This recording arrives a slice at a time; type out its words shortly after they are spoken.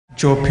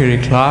Joe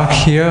Perry-Clark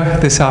here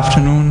this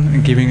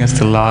afternoon, giving us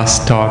the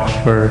last talk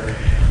for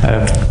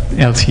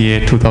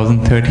LCA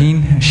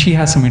 2013. She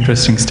has some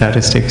interesting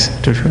statistics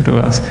to show to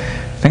us.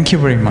 Thank you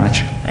very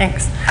much.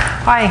 Thanks.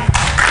 Hi.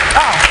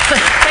 Oh,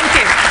 thank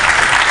you.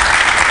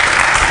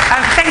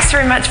 Thanks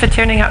very much for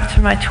turning up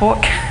to my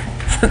talk.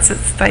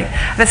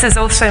 This is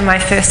also my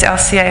first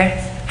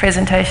LCA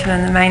presentation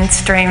in the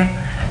mainstream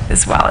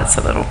as well. It's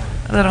a little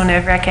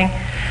nerve-wracking.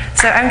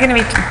 So I'm going to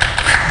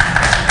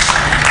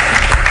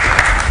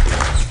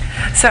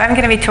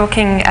be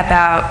talking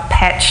about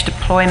patch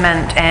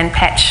deployment and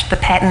the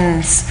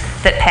patterns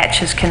that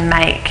patches can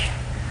make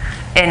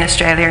in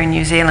Australia and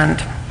New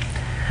Zealand,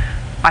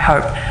 I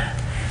hope.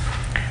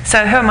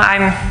 So who am I?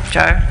 I'm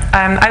Joe.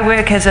 I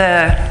work as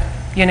a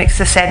Unix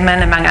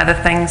sysadmin, among other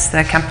things.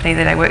 The company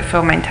that I work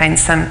for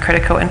maintains some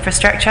critical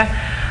infrastructure.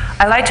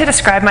 I like to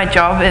describe my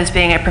job as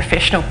being a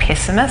professional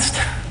pessimist.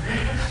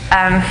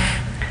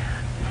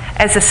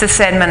 As a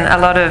sysadmin, a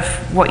lot of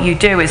what you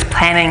do is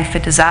planning for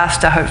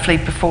disaster, hopefully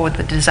before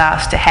the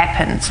disaster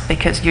happens,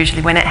 because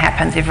usually when it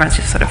happens, everyone's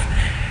just sort of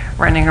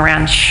running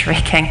around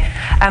shrieking.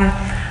 I'm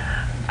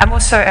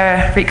also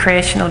a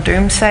recreational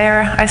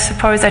doomsayer, I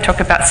suppose. I talk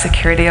about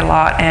security a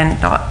lot,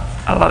 and not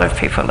a lot of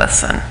people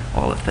listen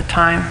all of the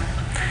time.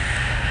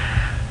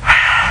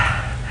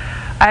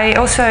 I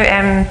also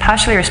am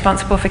partially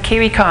responsible for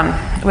KiwiCon,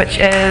 which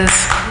is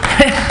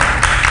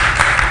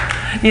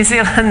New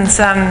Zealand's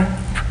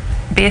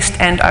best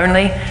and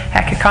only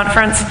hacker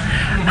conference.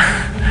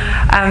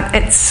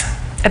 It's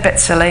a bit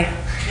silly.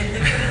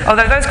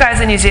 Although those guys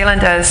are New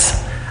Zealanders,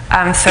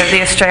 so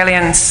the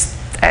Australians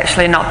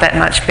actually not that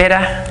much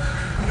better.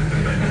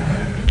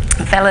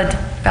 Valid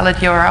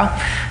URL.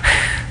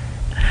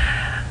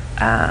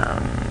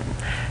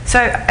 So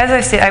as I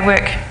said, I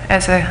work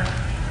as a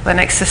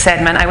Linux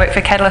sysadmin. I work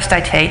for Catalyst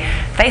IT.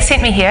 They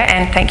sent me here,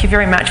 and thank you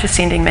very much for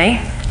sending me.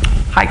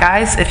 Hi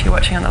guys, if you're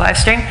watching on the live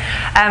stream.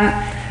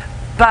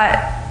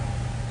 But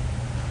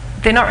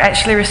they're not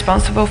actually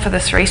responsible for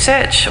this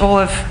research. All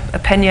of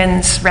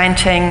opinions,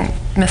 ranting,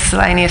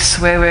 miscellaneous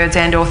swear words,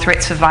 and or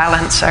threats of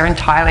violence are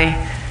entirely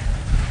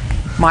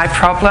my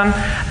problem.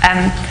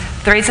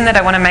 The reason that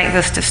I want to make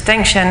this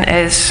distinction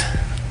is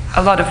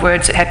a lot of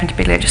words that happen to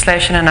be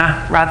legislation and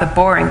are rather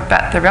boring,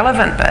 but the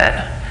relevant bit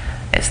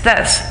is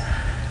this.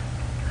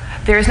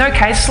 There is no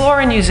case law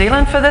in New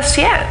Zealand for this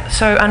yet,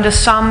 so under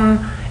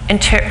some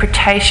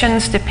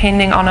interpretations,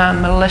 depending on a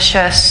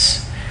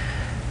malicious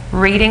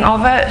reading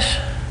of it,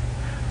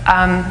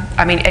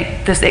 I mean,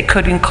 it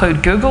could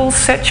include Google's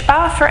search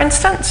bar, for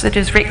instance. It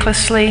is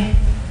recklessly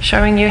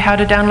showing you how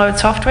to download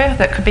software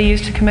that could be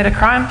used to commit a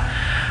crime.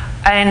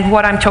 And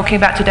what I'm talking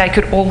about today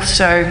could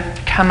also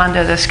come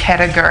under this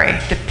category,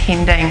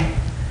 depending.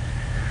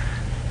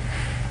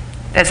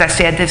 As I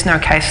said, there's no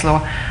case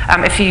law.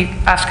 If you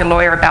ask a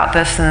lawyer about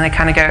this, then they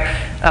kind of go,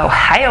 oh,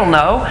 hell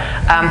no,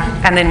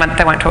 and then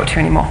they won't talk to you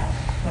anymore.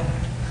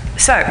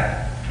 So,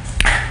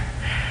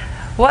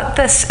 what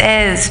this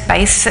is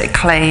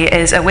basically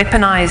is a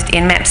weaponized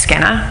Nmap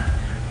scanner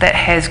that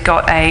has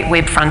got a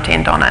web front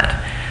end on it.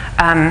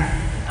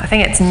 I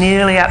think it's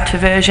nearly up to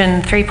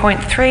version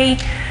 3.3.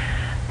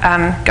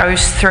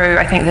 Goes through,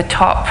 I think, the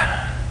top.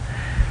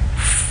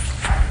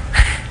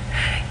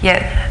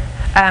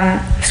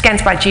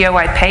 Scans by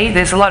GeoIP.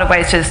 There's a lot of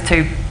ways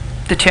to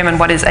determine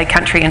what is a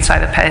country in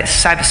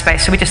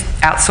cyberspace. So we just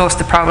outsourced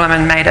the problem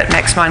and made it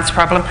Maxmind's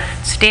problem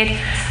instead.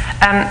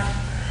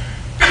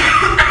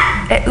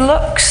 It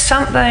looks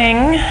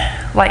something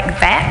like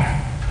that.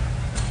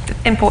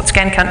 Import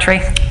scan country.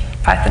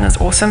 Python is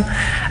awesome.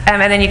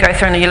 And then you go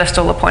through and you list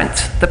all the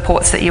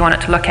ports that you want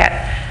it to look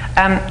at.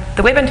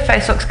 The web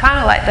interface looks kind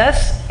of like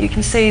this. You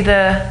can see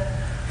the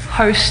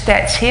host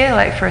stats here.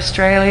 Like for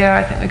Australia,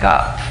 I think we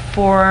got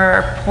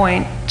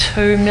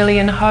 4.2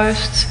 million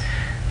hosts.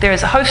 There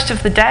is a host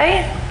of the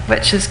day,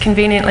 which is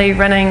conveniently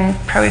running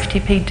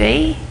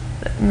ProFTPD.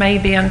 That may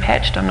be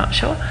unpatched, I'm not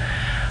sure.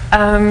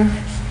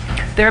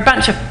 There are a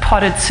bunch of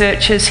potted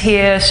searches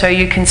here, so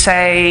you can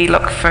say,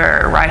 look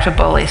for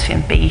writable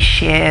SMB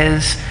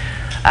shares,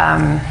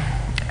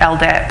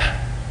 LDAP,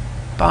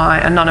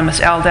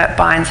 anonymous LDAP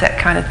binds, that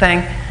kind of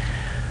thing.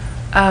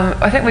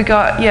 I think we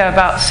got,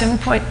 about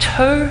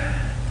 7.2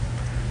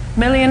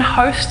 million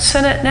hosts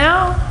in it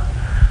now.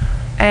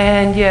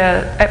 And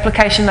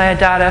application layer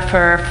data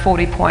for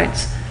 40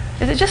 points.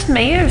 Is it just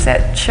me, or is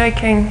that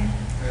shaking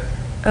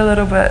a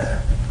little bit?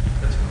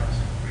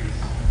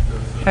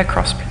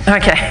 Across.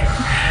 Okay.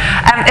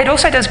 It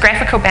also does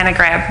graphical banner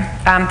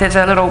grab. There's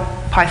a little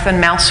Python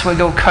mouse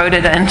wiggle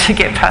coded in to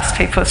get past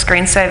people's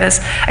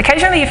screensavers.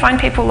 Occasionally you find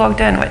people logged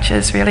in, which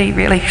is really,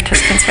 really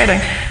disconcerting.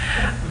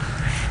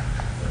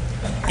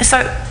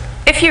 So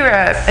if you're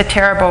a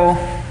terrible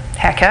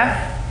hacker,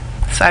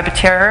 cyber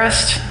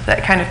terrorist,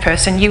 that kind of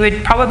person, you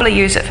would probably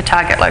use it for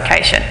target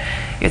location.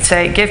 You'd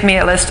say, give me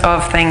a list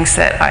of things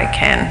that I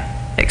can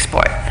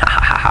exploit.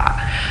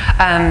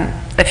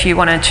 If you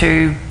wanted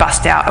to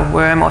bust out a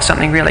worm or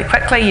something really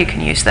quickly, you can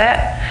use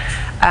that.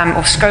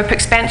 or scope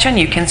expansion.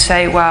 You can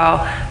say,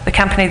 well, the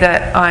company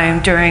that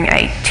I'm doing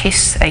a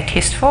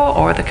test for,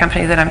 or the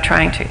company that I'm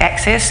trying to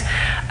access,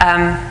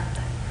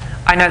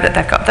 I know that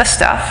they've got this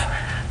stuff,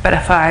 but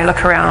if I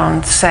look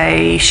around,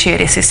 say,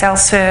 shared SSL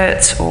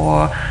certs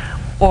or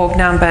org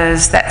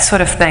numbers, that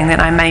sort of thing, then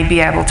I may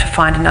be able to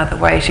find another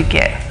way to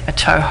get a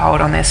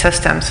toehold on their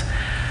systems.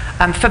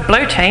 For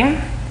Blue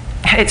Team,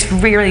 it's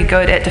really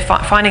good at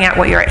finding out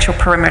what your actual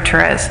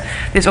perimeter is.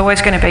 There's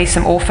always going to be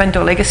some orphaned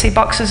or legacy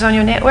boxes on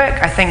your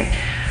network. I think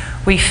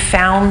we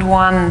found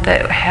one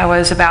that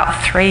was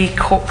about 3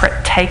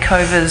 corporate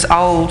takeovers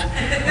old,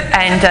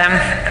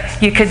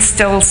 and you could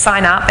still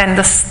sign up, and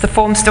the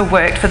form still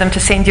worked for them to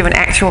send you an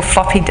actual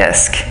floppy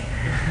disk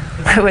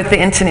with the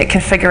internet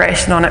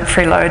configuration on it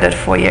preloaded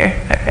for you.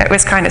 It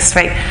was kind of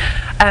sweet.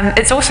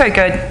 It's also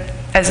good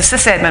as a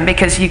sysadmin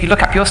because you can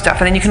look up your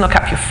stuff and then you can look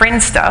up your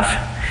friend's stuff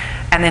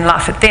and then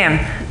laugh at them.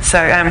 So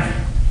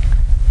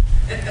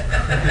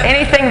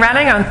anything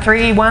running on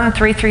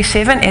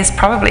 3.1.3.3.7 is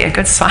probably a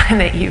good sign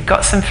that you've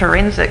got some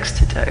forensics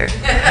to do.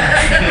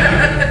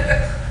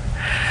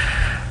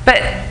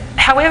 But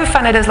however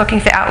fun it is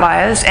looking for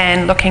outliers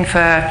and looking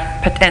for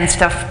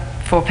stuff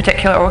for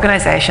particular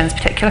organizations,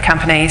 particular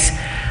companies,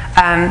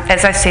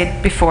 as I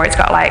said before, it's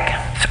got like,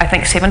 I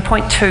think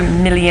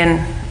 7.2 million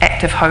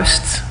active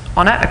hosts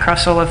on it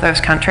across all of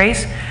those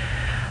countries.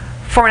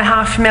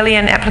 4.5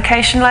 million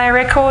application layer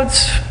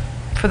records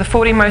for the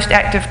 40 most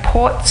active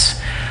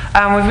ports.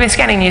 We've been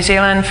scanning New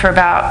Zealand for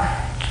about,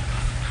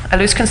 a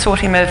loose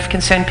consortium of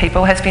concerned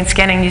people has been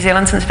scanning New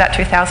Zealand since about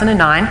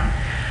 2009.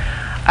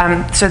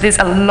 So there's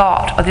a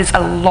lot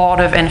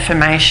of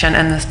information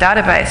in this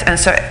database. And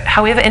so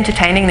however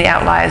entertaining the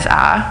outliers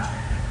are,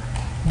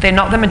 they're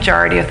not the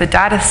majority of the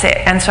data set.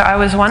 And so I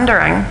was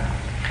wondering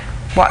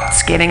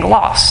what's getting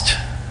lost.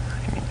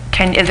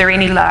 Is there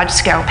any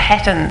large-scale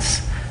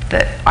patterns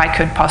that I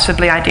could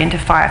possibly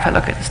identify if I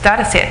look at this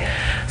data set?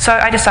 So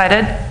I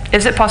decided,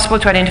 is it possible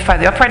to identify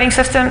the operating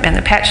system and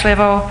the patch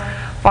level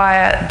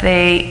via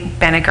the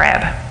banner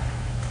grab?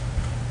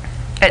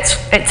 Its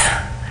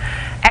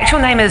actual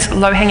name is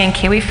low-hanging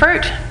kiwi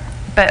fruit,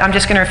 but I'm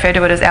just going to refer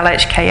to it as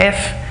LHKF.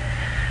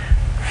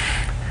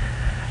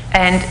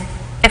 And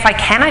if I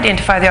can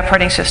identify the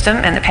operating system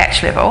and the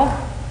patch level,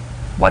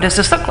 what does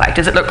this look like?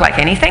 Does it look like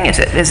anything? Is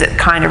it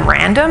kind of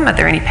random? Are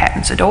there any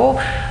patterns at all?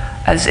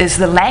 Is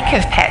the lack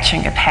of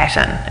patching a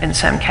pattern in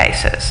some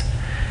cases?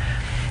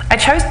 I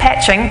chose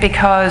patching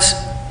because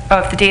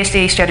of the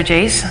DSD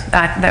strategies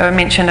that were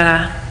mentioned in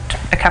a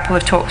couple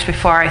of talks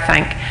before, I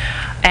think.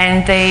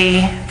 And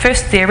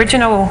the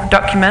original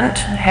document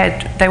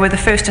they were the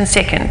first and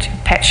second,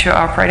 patch your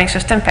operating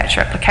system, patch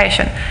your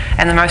application.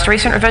 And the most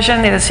recent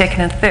revision, they're the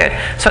second and third.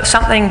 So it's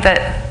something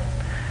that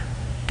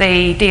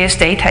the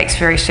DSD takes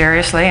very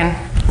seriously and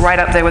right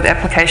up there with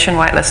application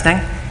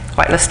whitelisting.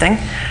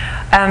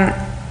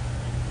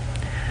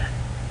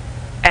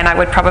 And I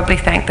would probably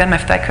thank them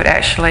if they could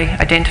actually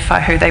identify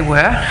who they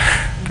were.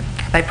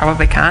 They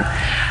probably can't.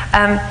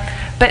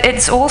 But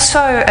it's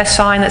also a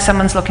sign that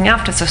someone's looking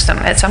after the system.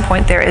 At some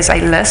point there is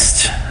a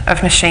list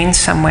of machines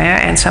somewhere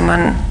and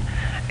someone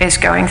is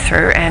going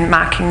through and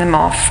marking them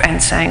off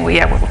and saying, well,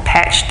 yeah, we'll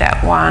patch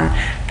that one,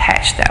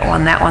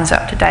 that one's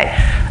up to date.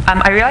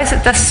 I realise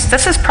that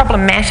this is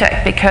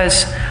problematic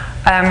because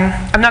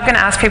I'm not going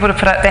to ask people to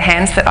put up their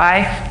hands, but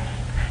I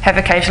have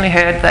occasionally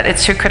heard that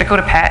it's too critical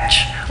to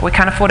patch, or we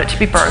can't afford it to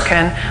be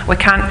broken, we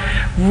can't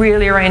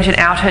really arrange an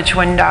outage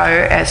window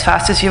as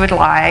fast as you would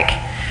like,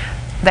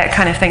 that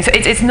kind of thing. So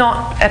it's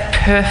not a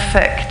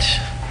perfect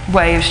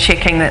way of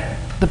checking that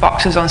the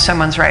box is on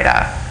someone's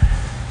radar,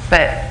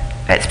 but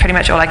it's pretty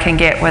much all I can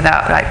get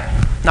without like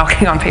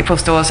knocking on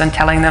people's doors and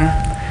telling them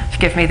to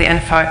give me the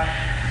info.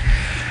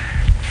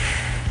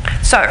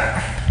 So,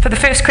 for the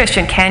first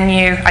question, can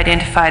you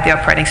identify the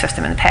operating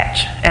system and the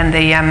patch? And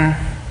the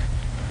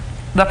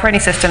operating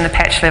system, the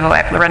patch level,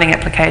 running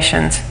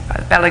applications,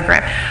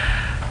 Telegram.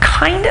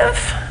 Kind of.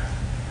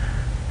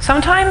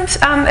 Sometimes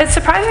it's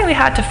surprisingly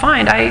hard to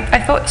find.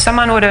 I thought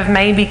someone would have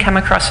maybe come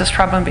across this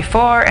problem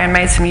before and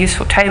made some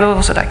useful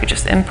tables that I could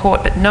just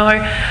import, but no.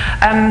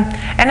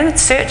 And in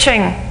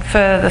searching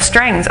for the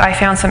strings, I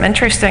found some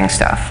interesting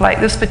stuff, like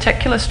this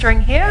particular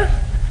string here.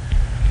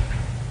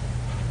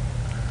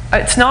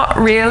 It's not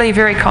really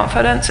very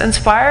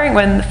confidence-inspiring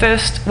when the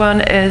first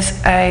one is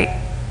a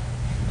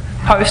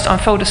post on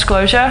full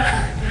disclosure,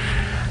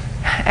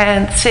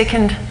 and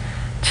second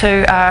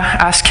to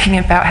asking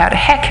about how to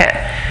hack it.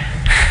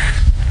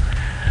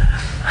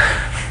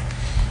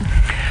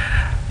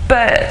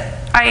 But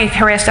I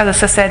harassed other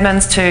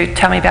sysadmins to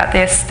tell me about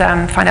this,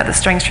 find out the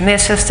strings from their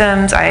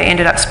systems. I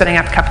ended up spinning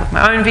up a couple of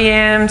my own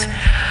VMs.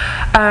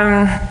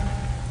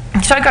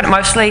 So I got it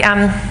mostly.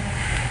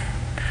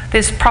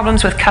 There's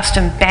problems with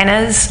custom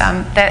banners.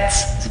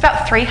 It's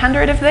about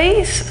 300 of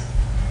these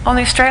on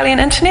the Australian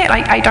internet.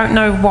 I don't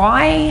know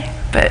why,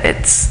 but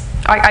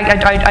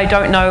I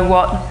don't know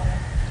what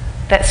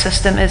that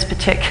system is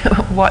particular,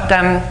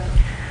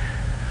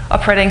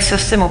 operating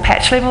system or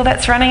patch level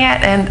that's running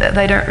at, and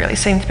they don't really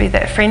seem to be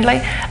that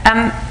friendly.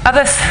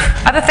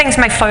 Other things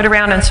may float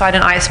around inside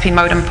an ISP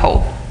modem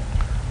pool.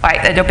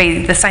 Like, it'll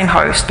be the same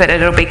host, but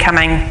it'll be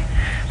coming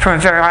from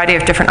a variety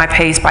of different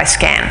IPs by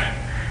scan.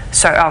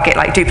 So I'll get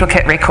like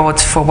duplicate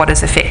records for what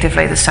is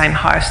effectively the same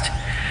host.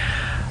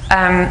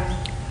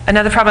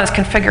 Another problem is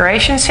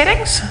configuration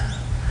settings.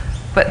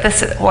 But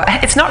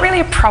it's not really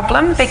a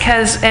problem,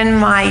 because in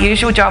my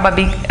usual job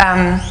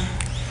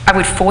I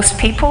would force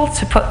people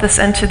to put this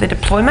into the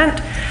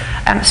deployment.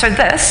 So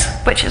this,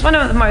 which is one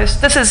of the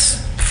most, this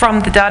is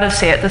from the data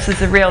set, this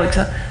is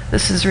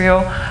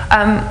real.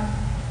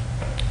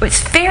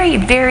 It's very,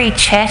 very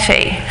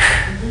chatty.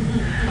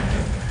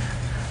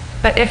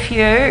 But if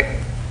you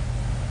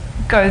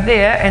go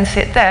there and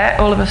set that,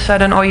 all of a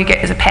sudden all you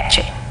get is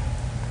Apache.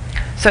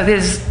 So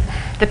there's,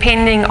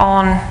 depending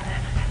on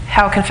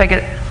how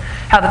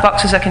the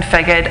boxes are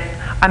configured,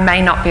 I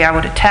may not be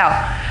able to tell.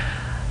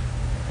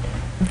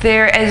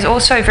 There is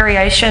also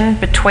variation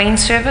between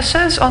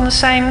services on the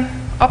same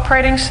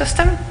operating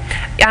system.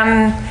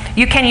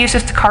 You can use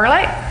this to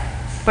correlate,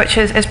 which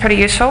is pretty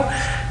useful.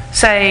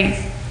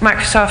 Say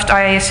Microsoft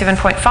IIS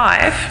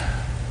 7.5,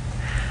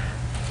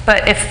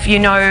 but if you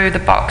know the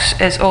box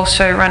is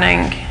also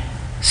running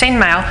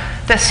SendMail,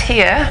 this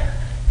here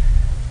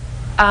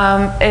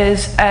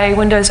is a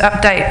Windows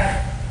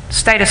Update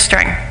status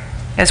string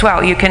as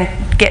well. You can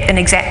get an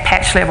exact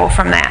patch level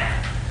from that.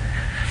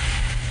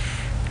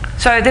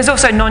 So there's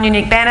also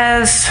non-unique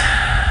banners.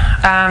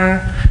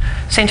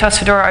 CentOS,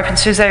 Fedora,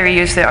 OpenSUSE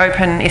reuse their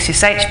open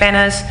SSH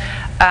banners,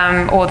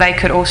 or they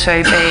could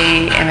also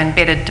be an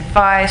embedded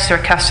device or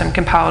a custom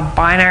compiled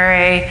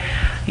binary.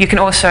 You can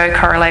also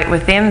correlate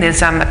with them.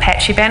 There's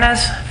Apache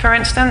banners, for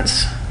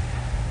instance.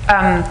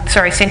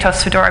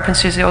 CentOS, Fedora,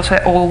 OpenSUSE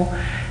also all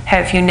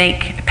have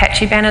unique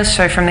Apache banners,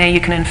 so from there you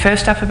can infer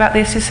stuff about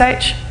the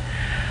SSH.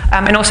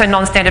 And also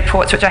non-standard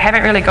ports, which I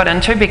haven't really got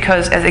into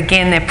because, as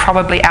again, they're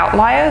probably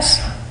outliers.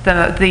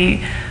 The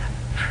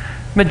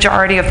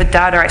majority of the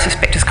data, I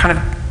suspect, is kind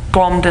of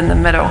glommed in the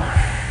middle.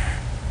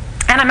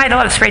 And I made a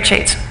lot of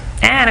spreadsheets,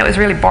 and it was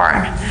really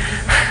boring.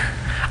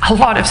 A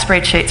lot of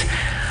spreadsheets.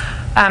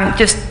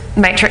 Just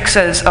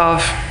matrices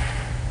of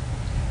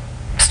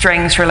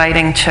strings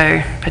relating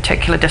to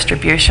particular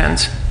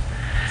distributions.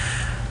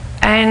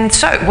 And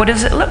so, what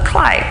does it look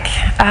like?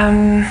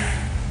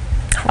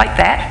 Like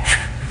that.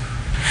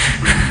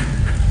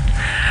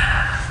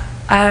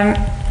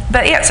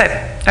 But yeah, so,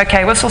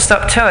 okay,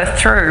 whistle-stop tour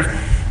through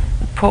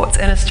ports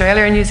in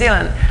Australia and New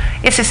Zealand.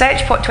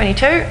 SSH port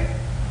 22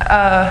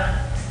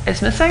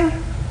 is missing.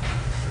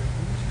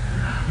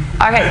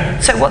 Okay,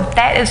 so what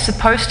that is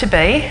supposed to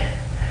be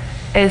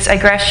is a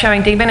graph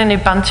showing Debian and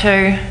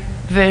Ubuntu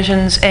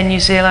versions in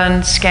New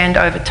Zealand scanned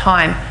over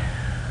time.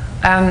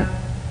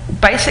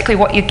 Basically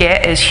what you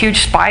get is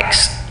huge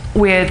spikes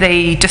where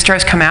the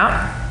distros come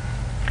out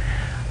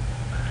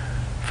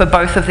for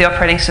both of the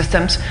operating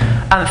systems.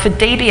 For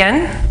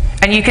Debian,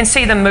 and you can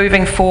see them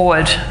moving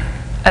forward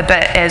a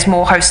bit as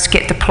more hosts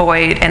get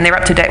deployed, and they're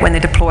up to date when they're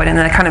deployed, and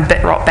then they kind of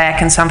bit rot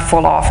back, and some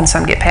fall off, and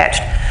some get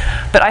patched.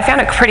 But I found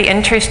it pretty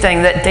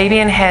interesting that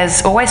Debian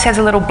always has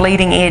a little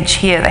bleeding edge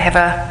here. They have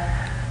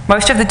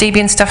most of the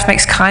Debian stuff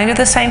makes kind of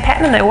the same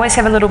pattern, and they always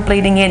have a little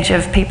bleeding edge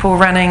of people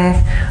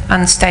running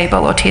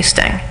unstable or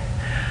testing.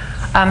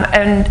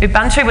 And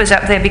Ubuntu was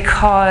up there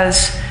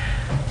because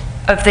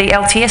of the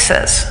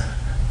LTSs.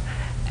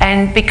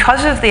 And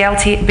because of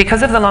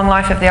the long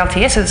life of the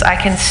LTSs, I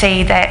can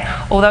see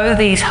that although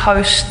these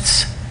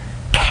hosts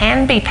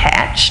can be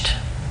patched,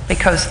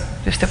 because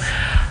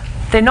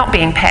they're not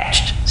being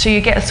patched. So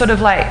you get a sort of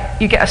like,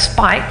 you get a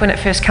spike when it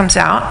first comes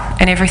out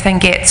and everything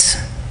gets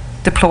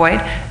deployed,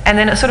 and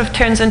then it sort of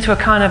turns into a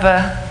kind of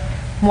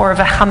more of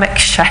a hummock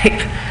shape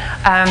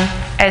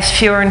as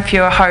fewer and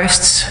fewer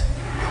hosts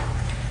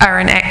are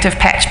in active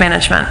patch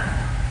management.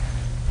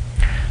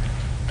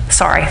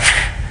 Sorry.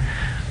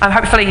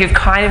 Hopefully you've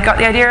kind of got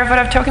the idea of what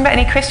I'm talking about.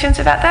 Any questions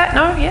about that?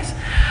 No? Yes?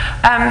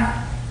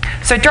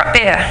 So drop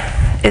bear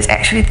is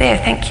actually there,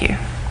 thank you.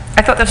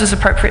 I thought this was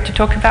appropriate to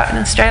talk about in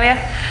Australia.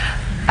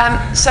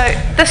 So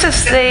this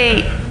is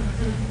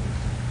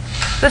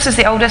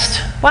the oldest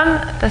one,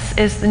 this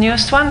is the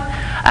newest one.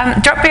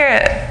 Drop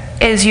bear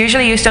is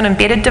usually used on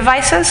embedded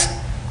devices,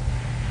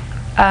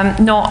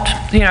 not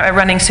a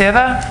running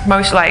server,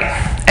 most like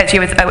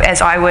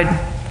as I would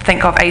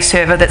think of a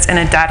server that's in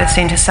a data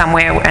center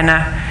somewhere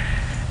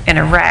in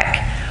a rack.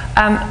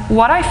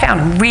 What I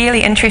found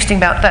really interesting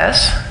about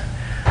this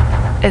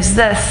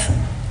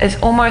is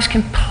almost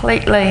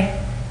completely,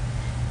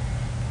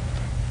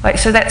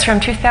 so that's from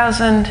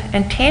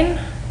 2010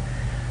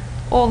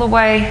 all the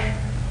way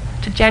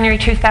to January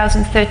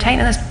 2013,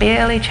 and this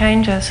barely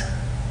changes.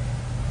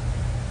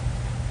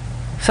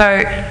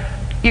 So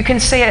you can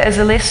see it as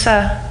a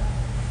lesser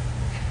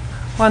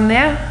one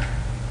there,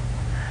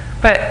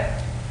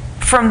 but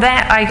from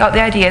that I got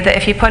the idea that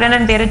if you put an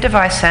embedded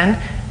device in,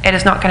 it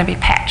is not going to be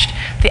patched.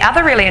 The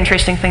other really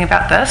interesting thing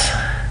about this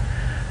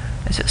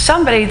is that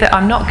somebody that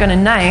I'm not going to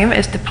name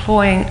is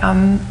deploying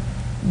a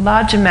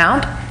large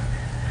amount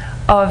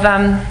of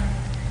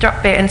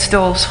drop bear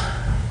installs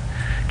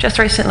just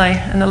recently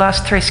in the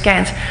last 3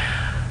 scans.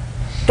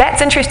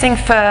 That's interesting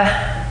for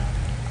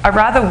a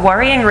rather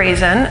worrying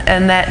reason,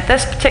 in that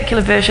this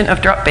particular version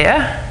of drop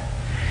bear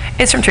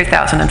is from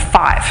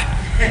 2005.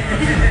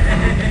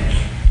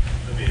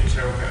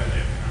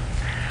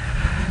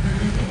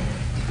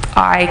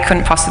 I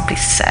couldn't possibly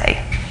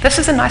say. This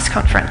is a nice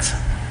conference.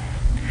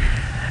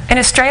 In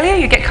Australia,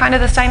 you get kind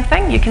of the same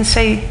thing. You can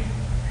see,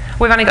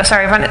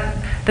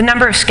 the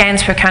number of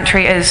scans per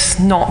country is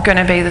not going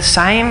to be the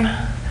same,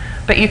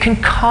 but you can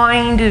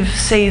kind of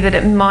see that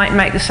it might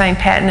make the same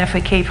pattern if we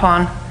keep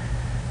on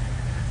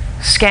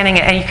scanning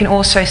it. And you can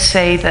also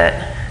see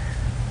that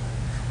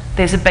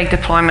there's a big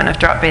deployment of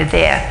drop bear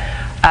there,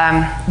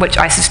 which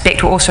I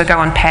suspect will also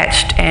go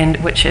unpatched and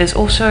which is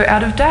also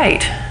out of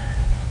date.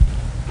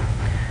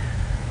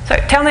 So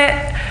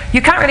Telnet,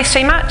 you can't really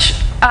see much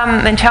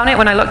in Telnet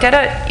when I looked at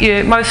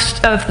it.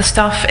 Most of the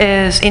stuff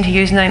is enter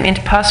username,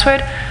 enter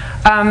password,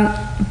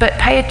 but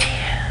pay attention.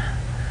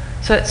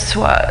 So it's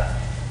what,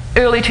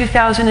 early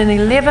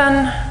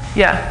 2011?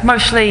 Yeah,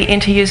 mostly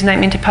enter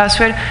username, enter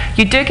password.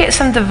 You do get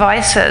some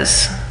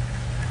devices,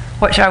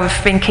 which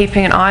I've been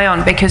keeping an eye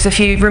on, because if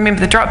you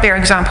remember the drop bear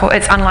example,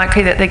 it's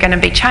unlikely that they're going to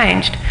be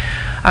changed.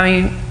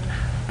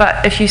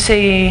 But if you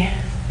see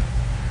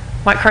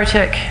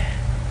MikroTik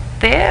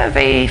there,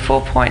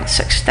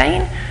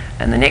 v4.16,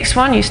 and the next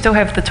one, you still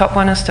have the top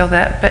one is still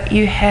that, but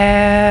you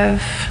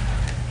have,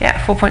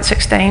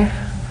 4.16,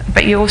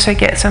 but you also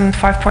get some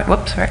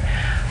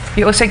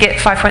you also get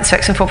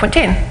 5.6 and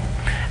 4.10,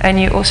 and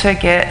you also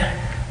get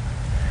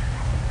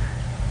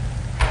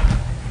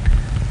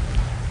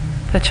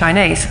the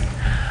Chinese.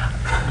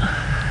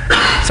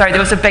 Sorry, there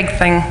was a big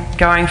thing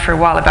going for a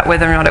while about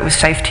whether or not it was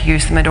safe to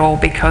use them at all,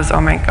 because,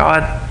 oh my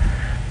God,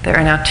 they're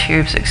in our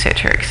tubes,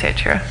 etc.,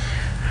 etc.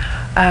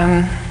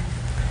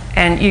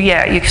 And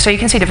so you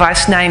can see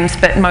device names,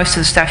 but most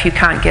of the stuff you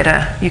can't get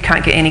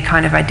any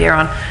kind of idea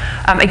on.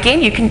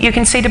 Again, you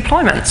can see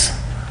deployments.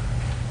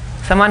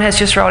 Someone has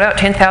just rolled out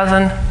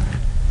 10,000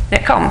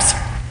 netcoms.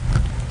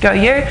 Go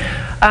you.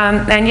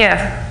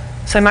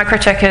 So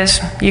MikroTik is,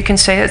 you can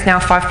see it's now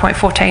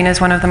 5.14 is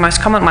one of the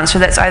most common ones. So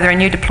that's either a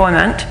new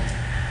deployment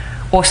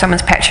or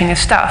someone's patching their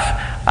stuff.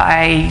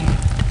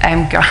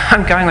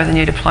 I'm going with a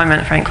new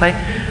deployment, frankly.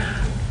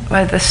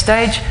 At this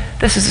stage,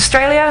 this is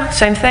Australia,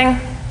 same thing.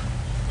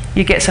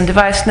 You get some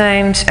device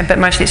names, but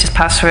mostly it's just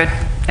password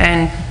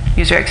and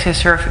user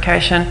access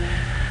verification.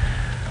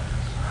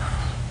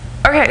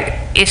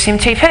 Okay,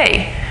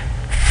 SMTP.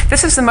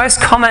 This is the most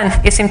common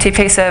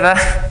SMTP server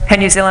in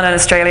New Zealand and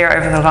Australia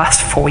over the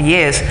last 4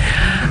 years.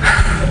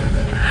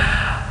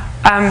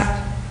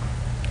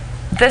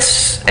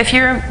 If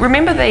you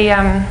remember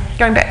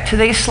going back to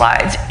these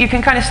slides, you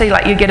can kind of see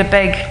like you get a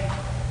big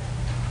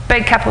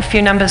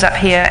few numbers up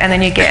here, and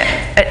then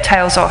it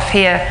tails off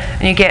here,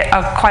 and you get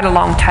quite a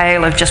long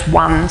tail of just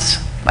ones,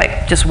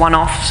 like just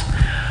one-offs.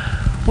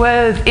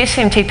 With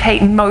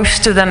SMTP,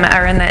 most of them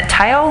are in that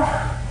tail,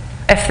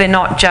 if they're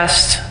not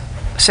just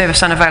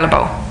service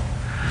unavailable.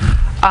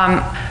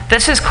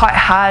 This is quite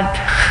hard.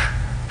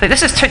 So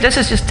this is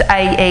just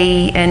AD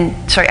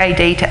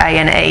to A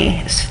and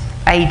E, it's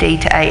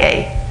AD to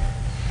AE.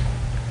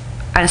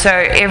 And so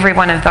every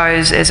one of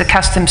those is a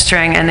custom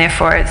string, and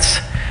therefore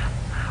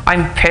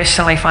I'm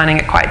personally finding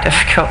it quite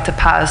difficult to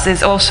parse.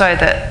 There's also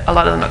that a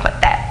lot of them look like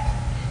that.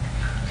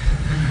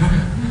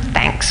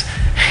 Thanks.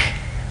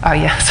 Oh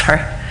yeah,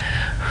 sorry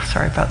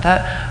about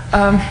that.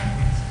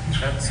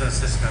 That's a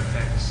Cisco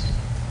fix.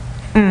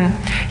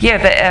 Yeah,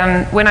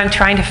 but when I'm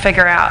trying to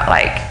figure out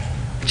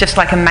just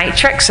like a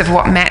matrix of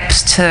what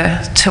maps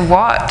to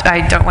what,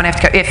 I don't want to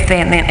have to go if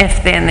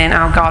then,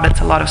 oh God,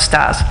 it's a lot of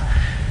stars.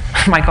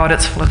 My God,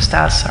 it's full of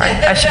stars, sorry.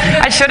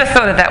 I should have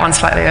thought of that one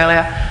slightly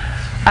earlier.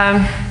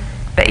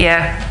 But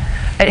yeah,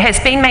 it has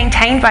been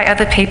maintained by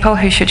other people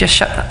who should just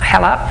shut the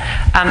hell up,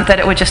 that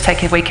it would just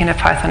take a weekend of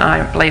Python, I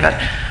don't believe it.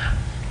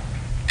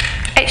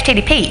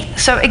 HTTP.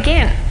 So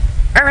again,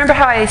 remember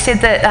how I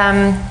said that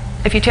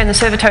if you turn the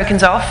server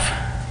tokens off,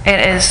 it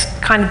is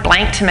kind of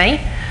blank to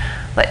me.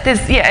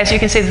 As you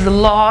can see, there's a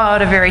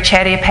lot of very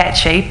chatty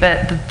Apache,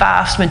 but the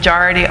vast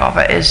majority of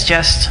it is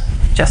just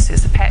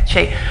says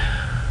Apache.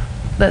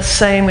 The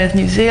same with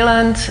New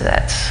Zealand. So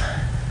that's,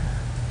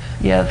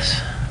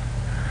 it's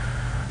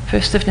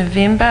 1st of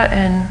November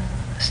in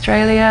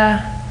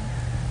Australia,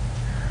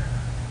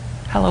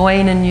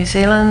 Halloween in New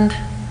Zealand.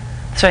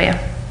 So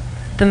yeah,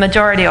 the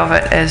majority of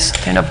it is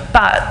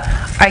but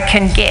I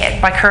can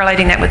get, by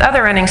correlating that with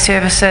other running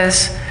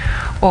services,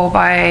 or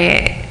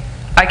I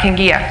can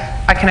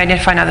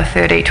identify another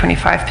 30,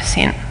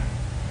 25%,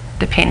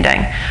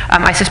 depending.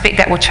 I suspect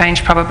that will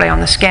change probably on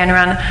the scan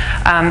run.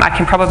 I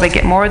can probably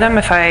get more of them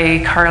if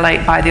I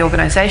correlate by the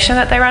organization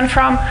that they run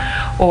from,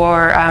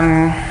 or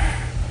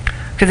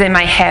because they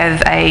may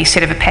have a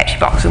set of Apache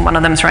boxes and one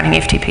of them is running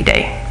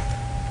FTPD.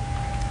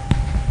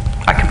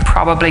 I can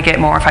probably get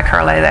more if I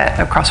correlate that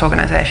across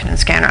organization and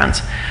scan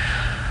runs.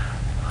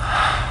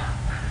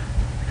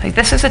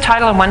 This is the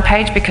title on one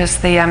page because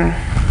the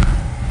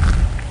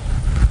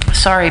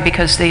sorry,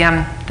 because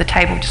the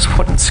table just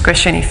wouldn't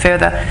squish any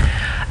further.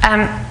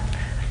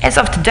 As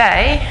of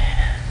today,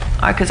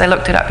 because I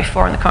looked it up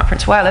before in the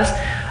conference wireless,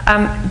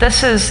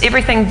 this is,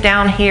 everything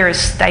down here is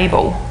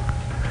stable.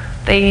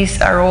 These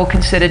are all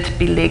considered to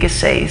be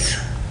legacies.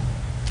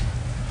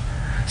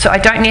 So I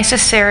don't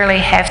necessarily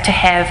have to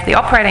have the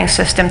operating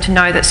system to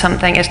know that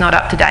something is not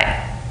up to date.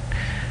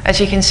 As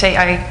you can see,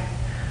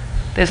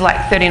 there's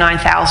like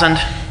 39,000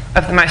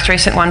 of the most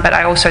recent one, but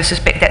I also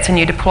suspect that's a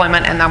new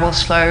deployment and they will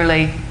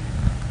slowly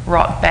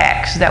rot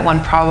back. So that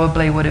one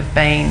probably would have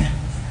been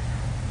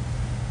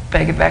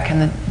bigger back in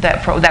the,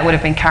 that would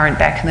have been current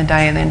back in the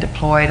day and then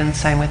deployed, and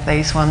same with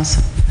these ones.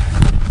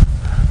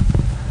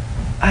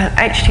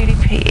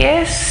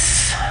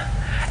 HTTPS,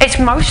 it's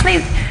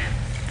mostly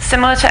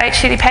similar to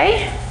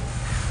HTTP,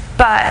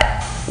 but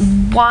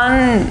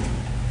one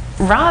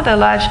rather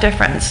large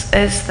difference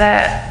is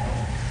that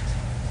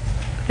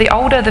the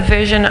older the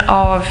version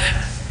of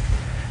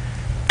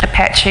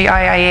Apache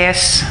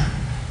IIS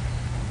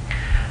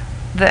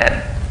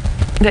that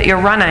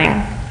you're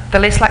running, the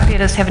less likely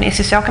it is to have an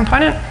SSL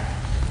component,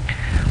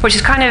 which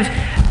is kind of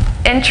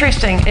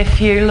interesting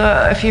if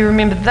you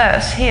remember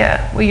this here,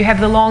 where you have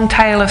the long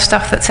tail of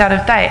stuff that's out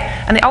of date.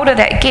 And the older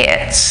that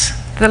gets,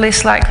 the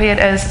less likely it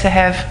is to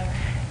have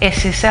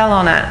SSL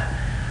on it.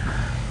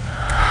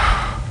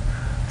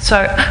 So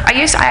I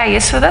used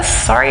IIS for this,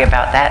 sorry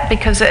about that,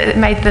 because it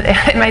made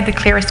the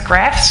clearest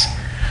graphs.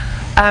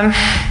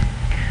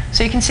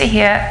 So you can see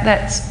here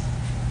that's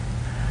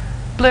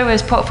blue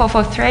is port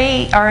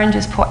 443, orange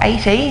is port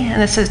 80,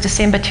 and this is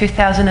December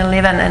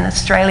 2011 in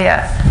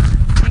Australia.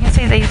 You can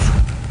see these,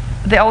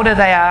 the older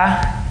they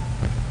are,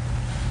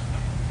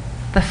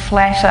 the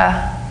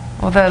flatter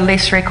or the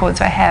less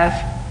records I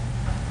have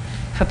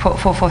for port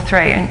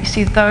 443. And you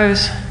see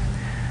those,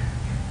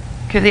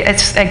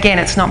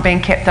 it's not being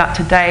kept up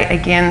to date.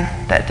 Again,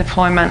 that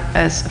deployment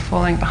is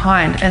falling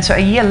behind. And so a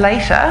year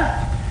later,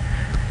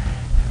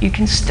 you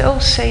can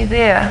still see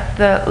there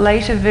the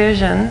later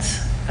versions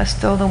are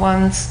still the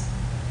ones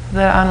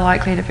that are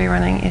unlikely to be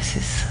running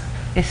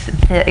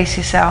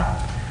SSL.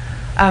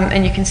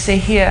 And you can see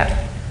here,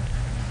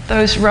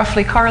 those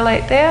roughly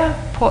correlate there,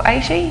 port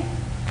 80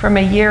 from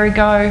a year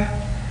ago,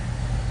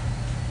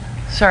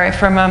 sorry,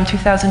 from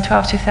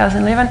 2012,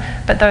 2011,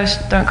 but those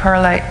don't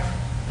correlate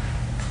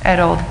at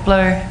all. The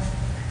blue,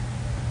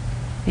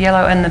 the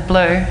yellow and the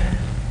blue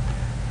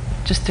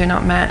just do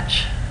not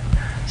match.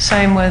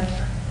 Same with,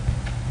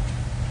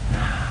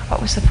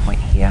 what was the point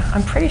here?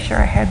 I'm pretty sure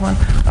I had one.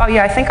 Oh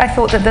yeah, I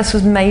thought that this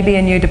was maybe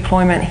a new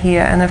deployment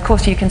here, and of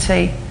course you can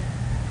see,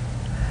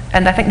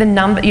 and I think the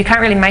number, you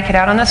can't really make it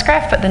out on this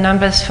graph, but the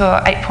numbers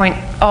for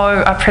 8.0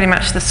 are pretty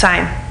much the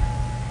same.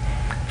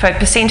 So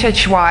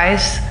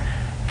percentage-wise,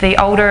 the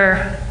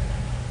older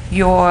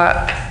your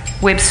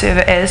web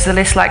server is, the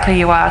less likely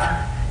you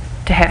are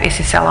to have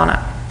SSL on it.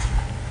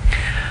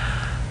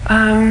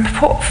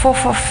 Port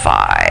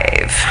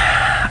 445.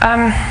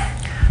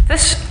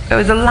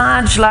 The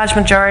large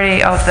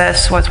majority of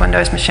this was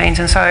Windows machines,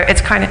 and so it's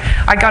kind of,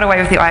 I got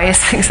away with the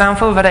IIS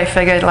example, but I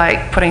figured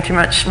like putting too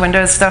much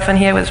Windows stuff in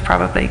here was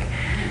probably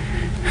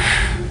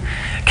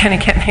going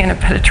to get me in a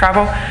bit of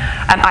trouble.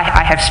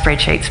 I have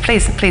spreadsheets.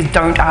 Please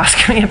don't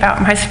ask me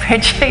about my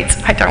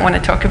spreadsheets. I don't want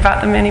to talk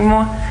about them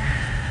anymore.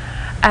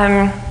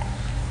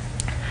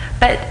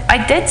 But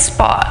I did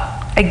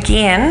spot,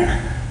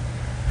 again,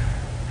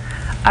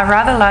 a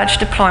rather large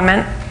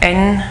deployment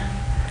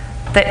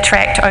that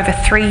tracked over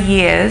 3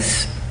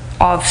 years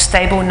of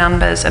stable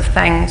numbers of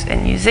things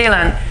in New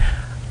Zealand.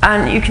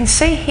 And you can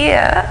see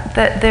here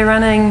that they're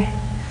running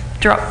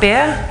Drop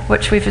Bear,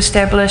 which we've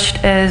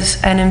established is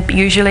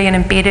usually an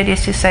embedded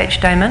SSH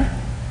daemon.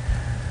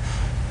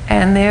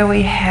 And there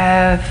we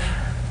have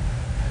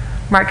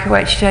Micro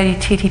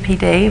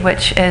HTTPD,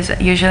 which is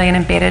usually an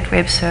embedded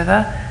web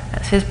server.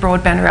 It says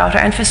broadband router.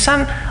 And for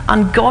some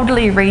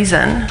ungodly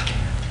reason,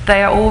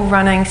 they are all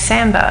running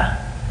Samba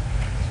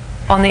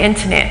on the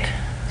internet.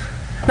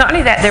 Not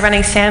only that, they're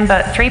running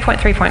Samba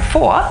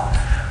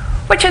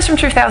 3.3.4, which is from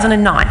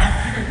 2009.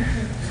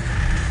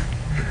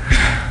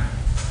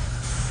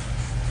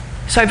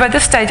 So by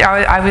this stage,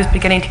 I was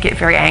beginning to get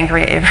very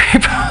angry at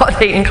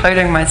everybody,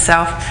 including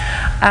myself.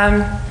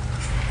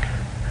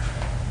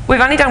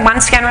 We've only done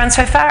one scan run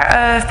so far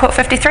of port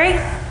 53,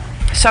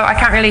 so I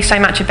can't really say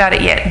much about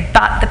it yet,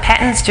 but the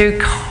patterns do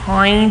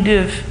kind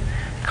of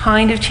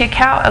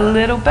check out a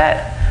little bit.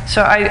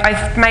 So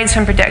I've made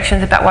some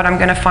predictions about what I'm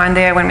going to find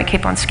there when we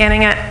keep on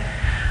scanning it.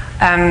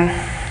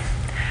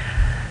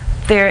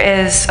 There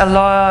is a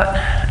lot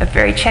of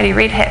very chatty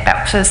Red Hat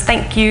boxes.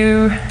 Thank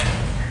you.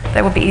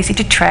 They will be easy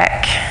to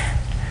track.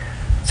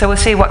 So we'll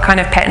see what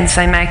kind of patterns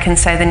they make in,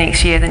 say, the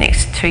next year, the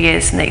next 2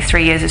 years, the next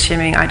 3 years,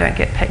 assuming I don't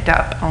get picked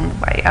up on the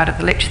way out of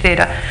the lecture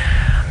theatre.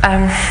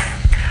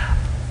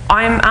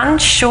 I'm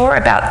unsure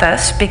about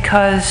this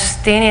because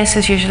DNS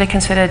is usually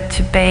considered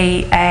to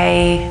be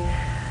a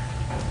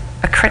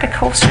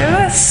critical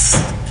service.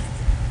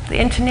 The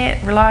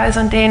internet relies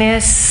on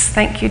DNS.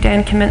 Thank you,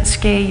 Dan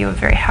Kaminsky. You were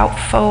very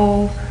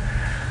helpful.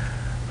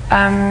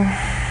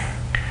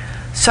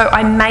 So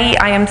I'm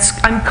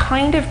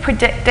kind of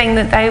predicting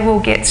that they will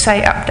get,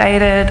 say,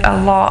 updated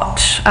a lot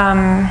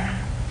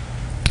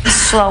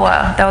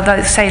slower.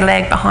 They'll say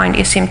lag behind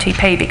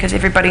SMTP, because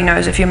everybody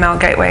knows if your mail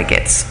gateway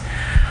gets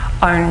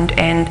owned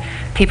and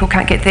people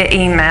can't get their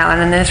email, and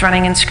then there's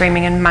running and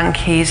screaming and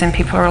monkeys, and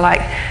people are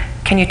like,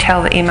 can you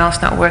tell the email's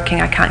not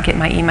working, I can't get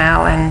my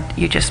email, and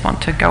you just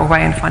want to go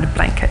away and find a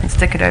blanket and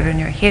stick it over in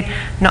your head.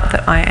 Not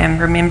that I am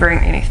remembering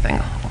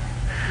anything.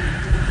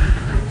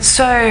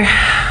 So,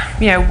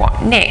 you know,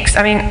 what next?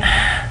 I mean,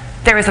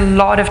 there is a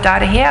lot of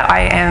data here.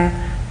 I am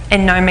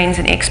in no means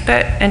an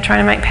expert in trying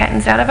to make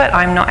patterns out of it.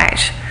 I'm not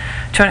actually,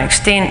 to an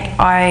extent,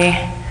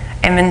 I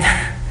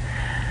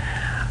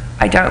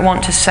don't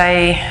want to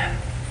say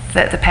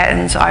that the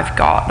patterns I've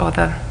got or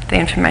the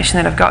information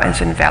that I've got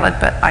is invalid,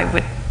 but I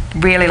would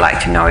really like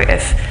to know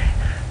if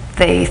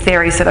the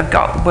theories that I've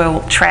got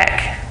will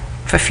track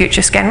for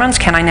future scan runs.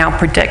 Can I now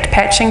predict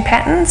patching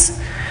patterns?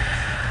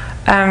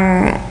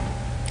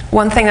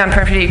 One thing I'm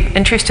pretty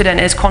interested in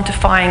is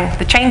quantifying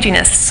the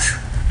changiness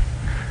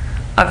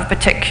of a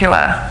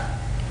particular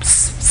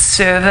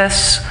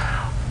service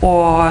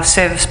or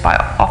service by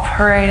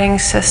operating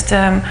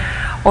system,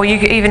 or you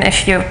could, even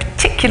if you're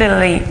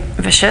particularly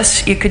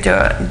vicious, you could do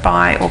it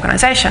by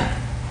organization.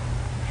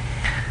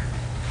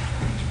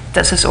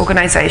 Does this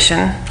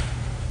organization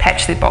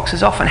patch their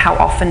boxes often? How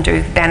often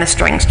do banner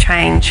strings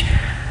change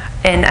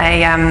in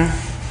a,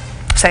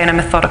 say in a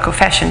methodical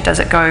fashion? Does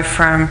it go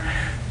from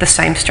the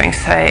same string,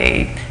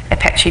 say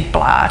Apache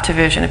blah to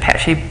version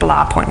Apache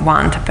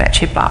blah.1 to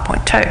Apache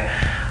blah.2?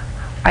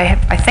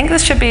 I think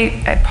this should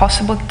be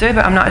possible to do,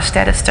 but I'm not a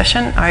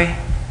statistician. I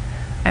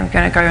am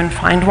going to go and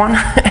find one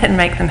and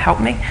make them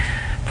help me,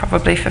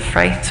 probably for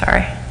free,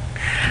 sorry.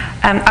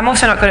 I'm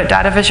also not good at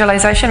data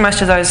visualization.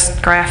 Most of those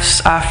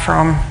graphs are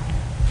from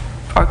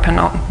Open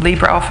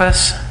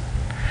LibreOffice,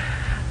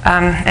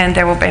 and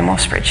there will be more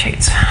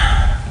spreadsheets.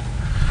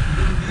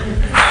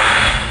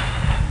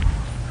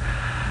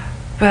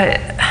 But,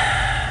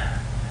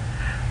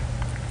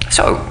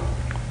 so,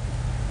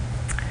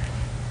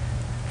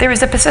 there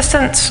is a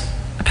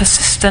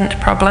persistent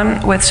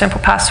problem with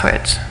simple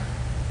passwords.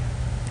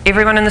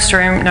 Everyone in this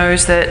room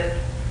knows that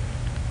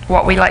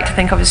what we like to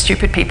think of as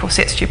stupid people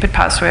set stupid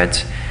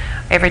passwords.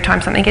 Every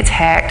time something gets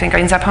hacked and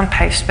ends up on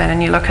Pastebin,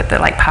 and you look at the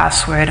like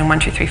password and 1,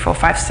 2, 3, 4,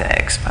 5,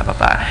 6, blah, blah,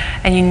 blah,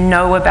 and you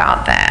know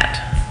about that.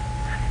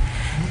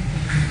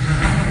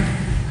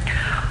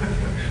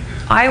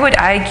 I would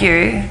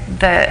argue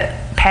that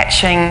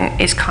patching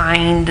is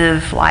kind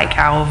of like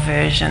our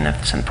version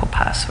of simple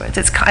passwords.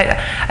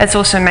 It's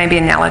also maybe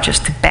analogous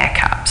to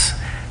backups.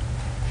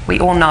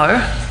 We all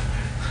know,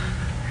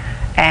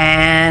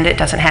 and it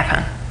doesn't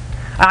happen.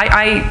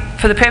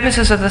 For the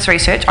purposes of this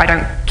research, I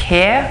don't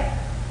care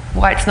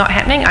why it's not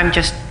happening. I'm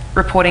just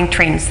reporting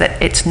trends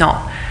that it's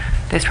not.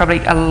 There's probably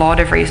a lot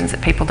of reasons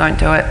that people don't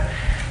do it,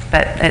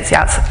 but it's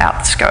out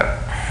of scope.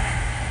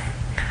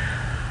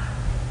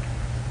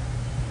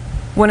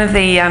 One of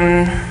the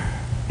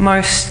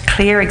most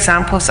clear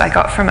examples I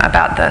got from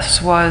about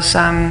this was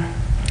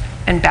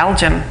in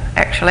Belgium,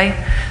 actually.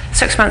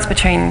 6 months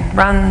between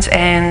runs,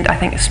 and I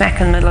think smack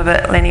in the middle of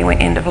it, Lenny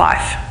went end of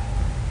life.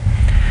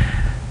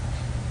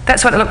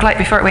 That's what it looked like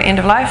before it went end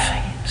of life.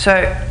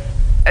 So,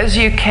 as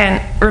you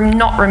can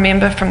not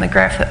remember from the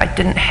graph that I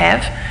didn't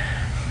have,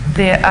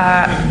 there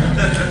are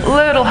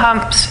little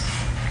humps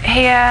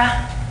here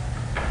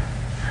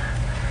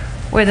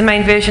where the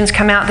main versions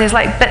come out. There's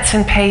like bits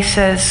and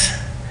pieces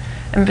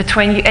in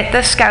between. At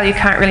this scale, you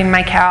can't really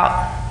make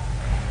out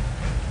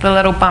the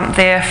little bump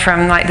there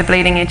from like the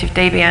bleeding edge of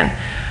Debian.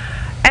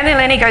 And then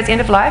Lenny goes end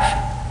of life,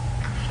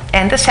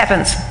 and this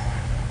happens.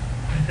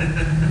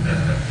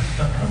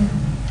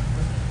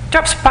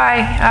 Drops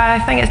by, I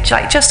think it's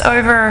like just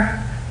over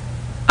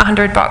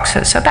 100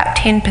 boxes, so about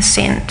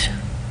 10%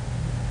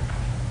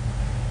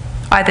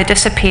 either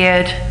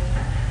disappeared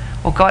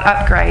or got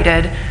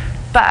upgraded.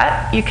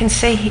 But you can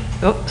see,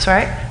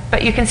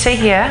 but you can see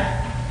here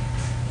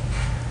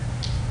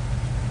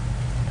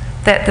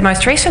that the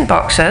most recent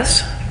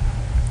boxes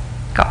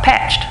got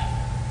patched.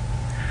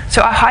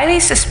 So I highly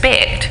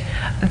suspect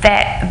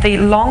that the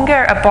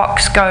longer a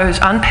box goes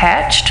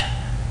unpatched,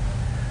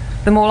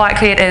 the more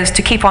likely it is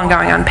to keep on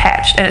going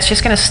unpatched, and it's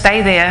just going to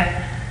stay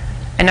there,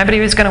 and nobody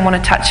is going to want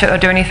to touch it or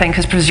do anything,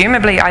 because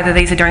presumably either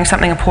these are doing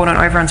something important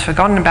or everyone's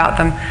forgotten about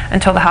them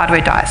until the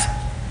hardware dies.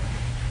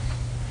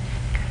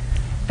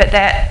 But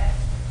that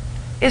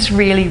is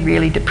really,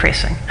 really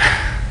depressing.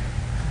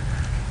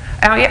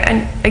 Yeah,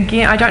 and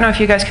again, I don't know if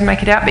you guys can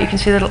make it out, but you can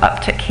see a little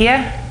uptick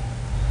here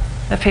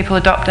of people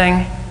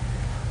adopting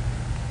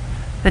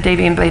the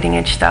Debian bleeding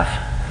edge stuff.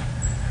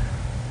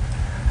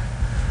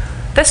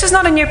 This is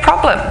not a new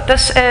problem.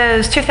 This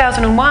is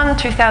 2001,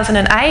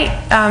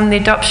 2008, the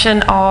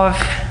adoption of,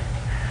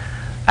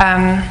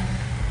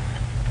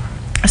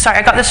 sorry,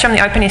 I got this from the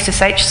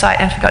OpenSSH site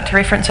and forgot to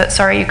reference it.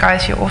 Sorry, you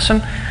guys, you're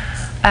awesome.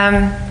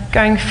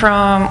 Going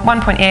from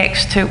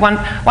 1.x to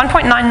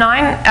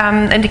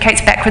 1.99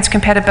 indicates backwards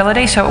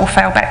compatibility, so it will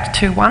fail back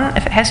to 1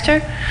 if it has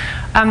to.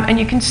 And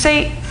you can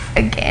see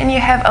again, you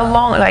have a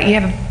long, like you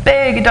have a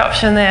big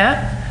adoption there,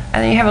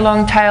 and then you have a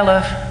long tail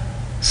of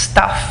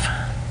stuff.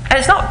 And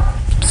it's not,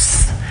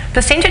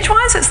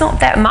 percentage-wise, it's not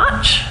that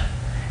much,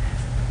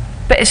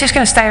 but it's just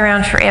going to stay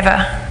around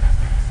forever.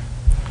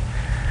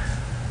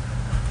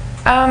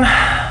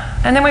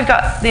 And then we've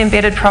got the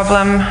embedded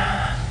problem,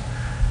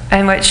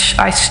 in which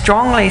I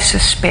strongly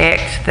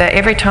suspect that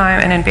every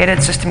time an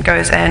embedded system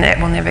goes in, it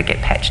will never get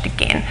patched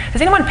again.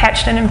 Has anyone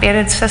patched an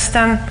embedded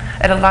system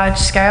at a large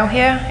scale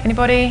here?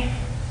 Anybody?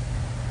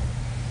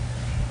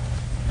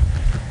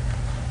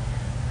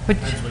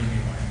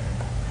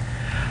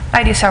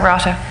 ADSL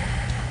router.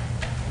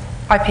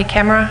 IP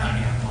camera.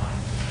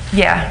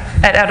 Yeah,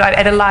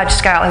 at a large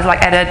scale,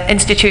 like at an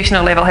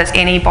institutional level, does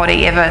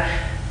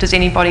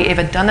anybody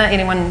ever done it?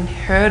 Anyone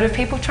heard of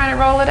people trying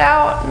to roll it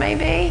out,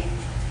 maybe?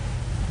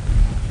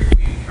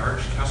 We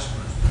encourage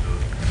customers to do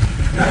it.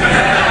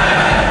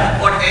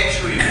 What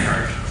actually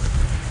encouraged them?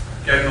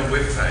 Gave them a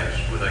web page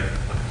where they could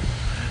click.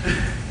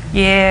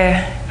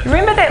 Yeah.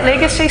 Remember that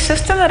legacy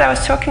system that I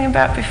was talking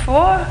about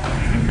before?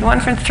 The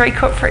one from 3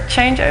 corporate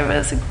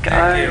changeovers ago?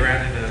 They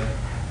added a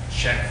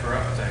check for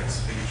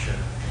updates feature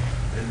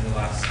in the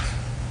last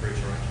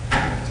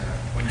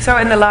rewrite. So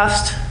in the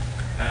last?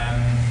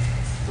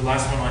 The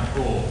last one I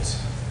bought,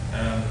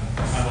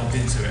 I logged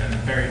into it, and the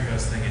very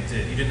first thing it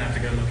did, you didn't have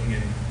to go looking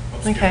in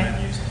obscure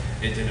menus.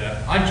 It did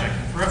I'm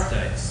checking for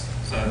updates.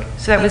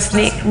 So that was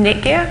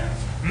Netgear?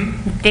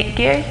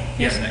 Netgear?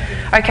 Yes,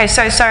 Netgear. Okay,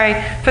 so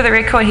sorry, for the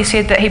record, he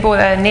said that he bought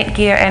a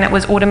Netgear and it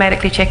was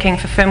automatically checking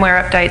for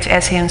firmware updates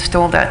as he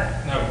installed it.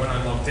 No, when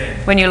I logged in.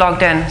 When you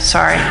logged in,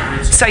 sorry.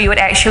 So you would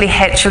actually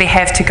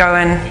have to go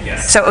in.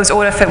 Yes. So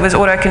if it was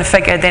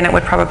auto-configured, then it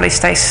would probably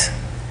stay.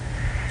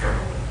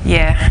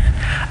 Yeah.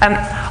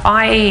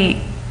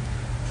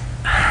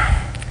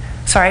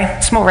 Sorry,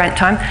 small rant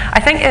time. I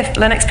think if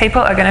Linux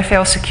people are going to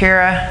feel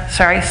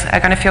are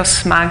going to feel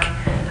smug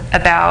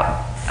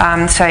about,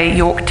 say,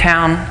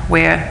 Yorktown,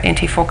 where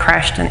NT4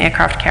 crashed an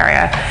aircraft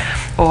carrier,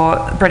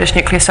 or British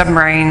nuclear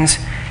submarines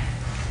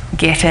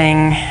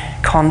getting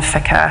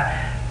Conficker,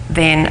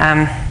 then,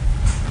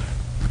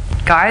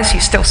 guys, you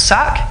still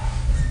suck.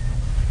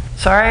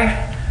 Sorry.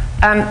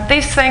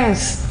 These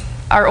things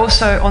are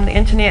also on the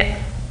internet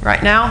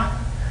right now.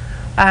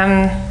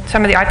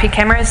 Some of the IP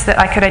cameras that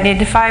I could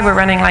identify were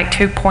running like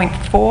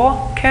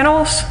 2.4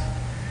 kernels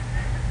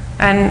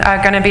and are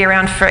going to be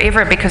around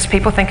forever because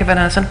people think of it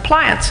as an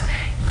appliance.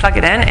 You plug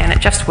it in and it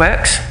just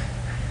works.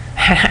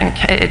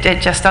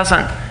 it just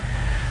doesn't.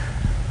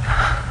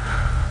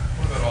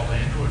 What about all the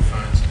Android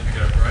phones that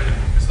get upgraded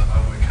because the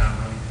hardware can't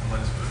run the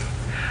latest version?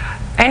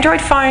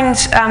 Android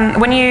phones,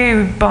 when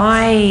you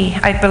buy,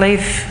 I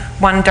believe,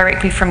 one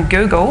directly from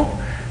Google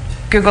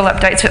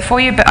updates it for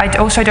you, but I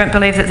also don't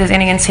believe that there's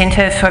any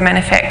incentive for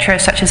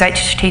manufacturers such as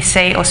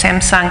HTC or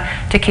Samsung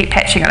to keep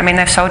patching it. I mean,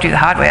 they've sold you the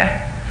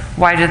hardware.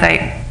 Why do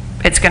they?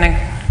 I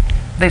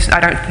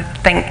don't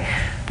think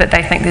that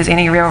they think there's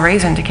any real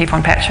reason to keep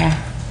on patching,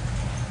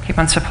 keep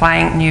on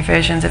supplying new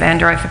versions of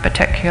Android for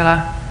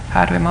particular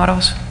hardware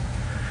models.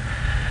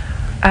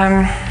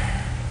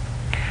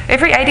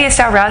 Every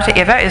ADSL router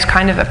ever is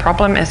kind of a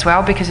problem as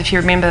well, because if you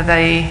remember,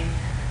 the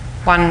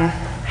one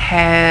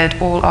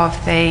had all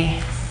of the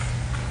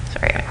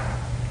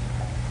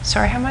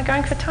Sorry, how am I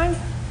going for time?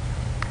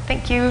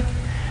 Thank you. It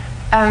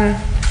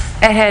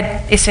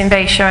had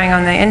SMB showing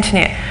on the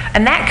internet.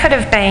 And that could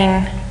have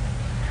been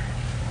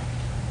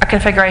a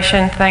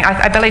configuration thing.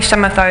 I believe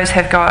some of those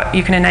have got,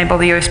 you can enable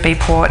the USB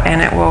port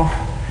and it will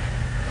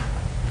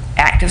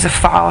act as a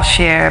file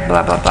share,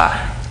 blah, blah, blah.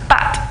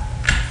 But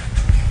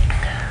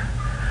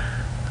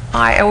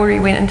I already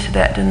went into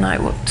that, didn't I?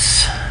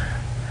 Whoops.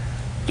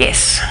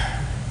 Yes.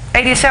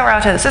 ADSL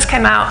routers. This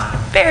came out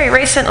very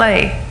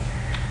recently.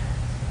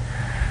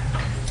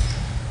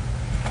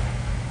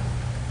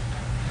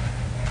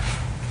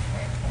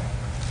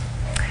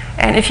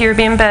 And if you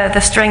remember the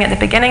string at the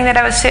beginning that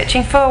I was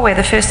searching for, where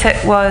the first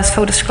hit was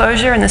full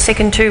disclosure and the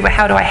second two were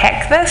how do I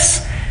hack this,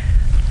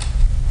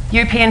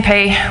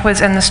 UPnP was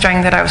in the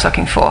string that I was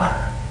looking for.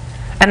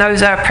 And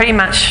those are pretty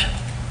much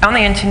on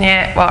the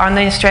internet, well, on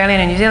the Australian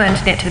and New Zealand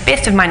internet, to the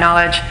best of my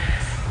knowledge,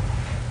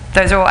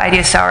 those are all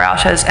ADSL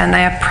routers, and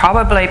they are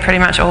probably pretty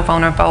much all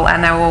vulnerable,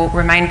 and they will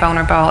remain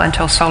vulnerable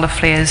until solar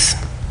flares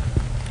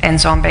and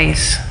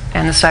zombies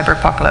and the cyber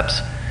apocalypse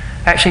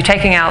are actually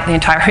taking out the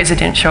entire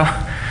residential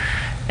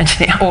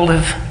internet. All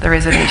of the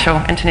residential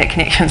internet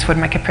connections would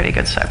make a pretty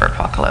good cyber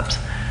apocalypse.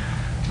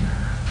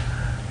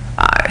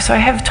 So I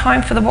have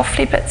time for the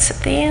waffly bits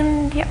at the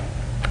end. Yep.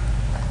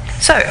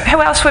 So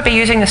who else would be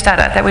using the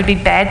starter? That would be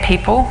bad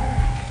people,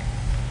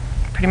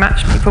 pretty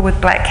much. People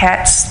with black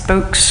hats,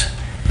 spooks,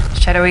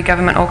 shadowy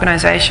government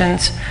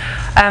organisations.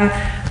 The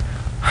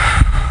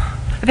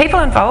people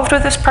involved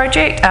with this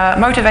project are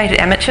motivated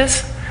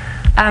amateurs,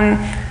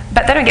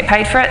 but they don't get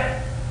paid for it.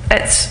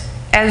 It's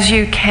as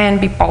you can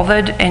be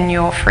bothered in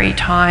your free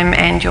time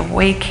and your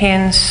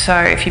weekends, so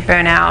if you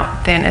burn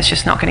out, then it's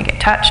just not going to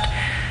get touched.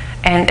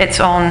 And it's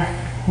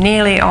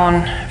nearly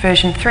on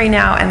version 3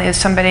 now, and there's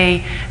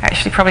somebody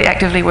actually probably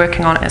actively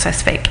working on it as I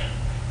speak.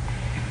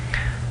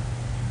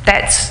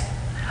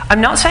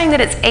 I'm not saying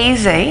that it's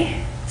easy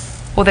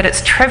or that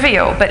it's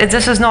trivial, but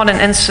this is not an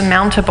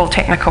insurmountable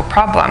technical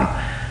problem.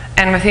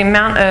 And with the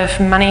amount of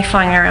money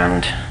flying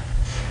around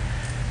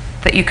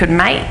that you could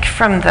make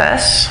from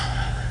this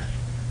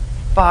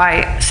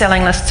by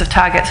selling lists of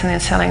targets and then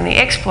selling the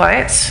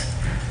exploits,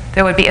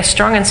 there would be a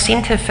strong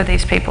incentive for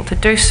these people to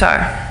do so.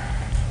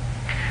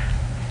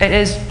 It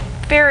is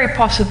very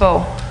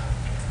possible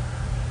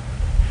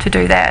to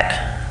do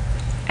that.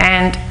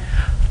 And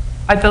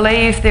I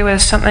believe there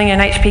was something in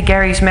HP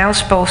Gary's mail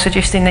spool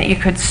suggesting that you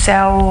could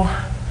sell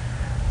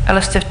a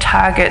list of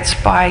targets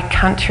by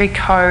country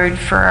code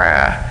for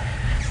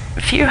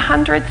a few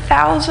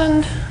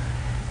 $100,000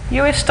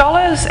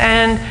 US,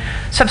 and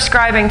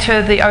subscribing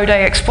to the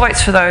O-Day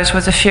exploits for those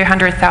was a few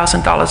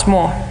 $100,000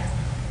 more.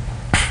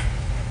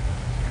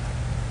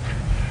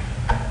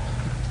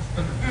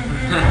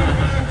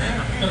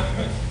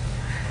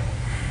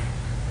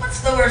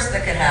 What's the worst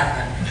that could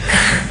happen?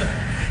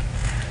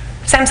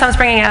 Samsung's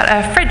bringing out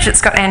a fridge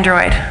that's got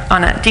Android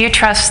on it. Do you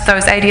trust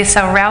those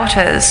ADSL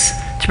routers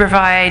to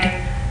provide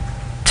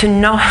to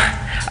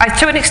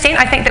an extent,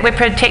 I think that we're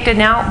protected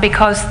now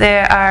because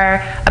there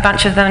are a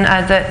bunch of them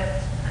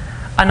that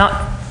are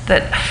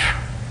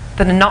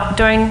not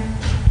doing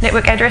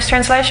network address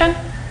translation.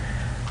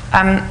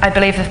 I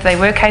believe if they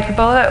were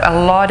capable of it,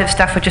 a lot of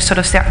stuff would just sort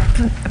of start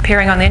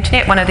appearing on the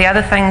internet. One of the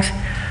other things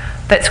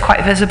that's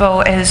quite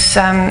visible is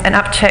an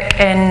uptick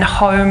in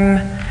home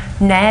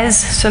NAS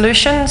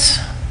solutions.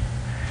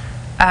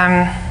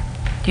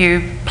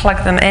 You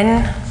plug them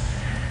in,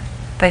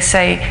 they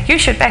say, you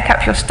should back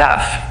up your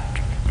stuff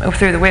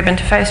through the web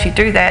interface. You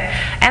do that,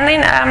 and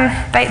then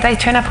they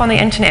turn up on the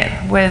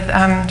internet with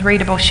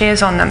readable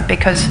shares on them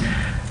because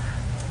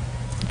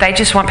they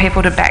just want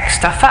people to back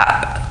stuff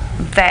up.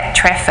 That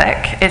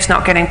traffic is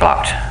not getting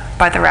blocked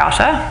by the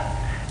router,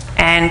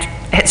 and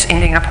it's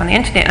ending up on the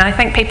internet. And I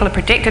think people are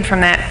protected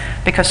from that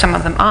because some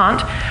of them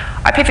aren't.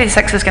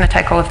 IPv6 is going to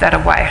take all of that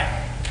away,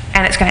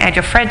 and it's going to add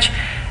your fridge,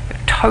 your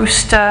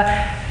toaster.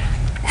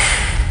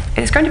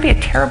 It's going to be a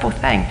terrible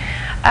thing.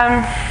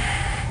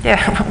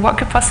 Yeah, what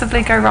could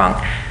possibly go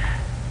wrong?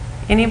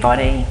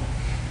 Anybody?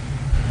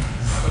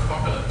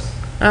 Apocalypse.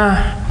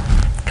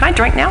 Can I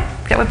drink now?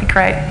 That would be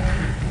great.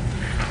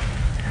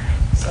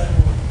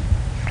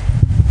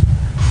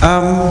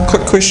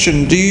 Quick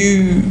question: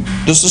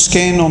 does the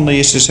scan on the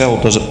SSL,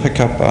 does it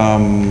pick up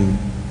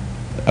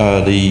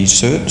the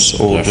certs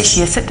or Yes,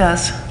 yes, it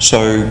does.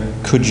 So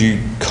could you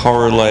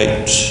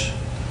correlate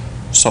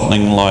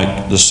something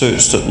like the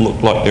certs that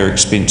look like they're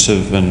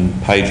expensive and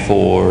paid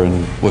for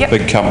and with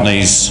big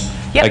companies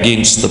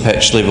against the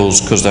patch levels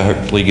because they're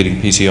hopefully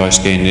getting PCI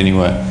scanned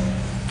anyway?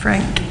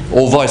 Right.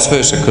 Or vice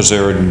versa because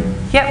they're in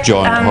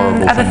giant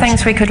horrible Other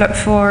things we could look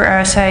for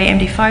are, say,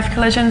 MD5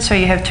 collisions, so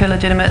you have two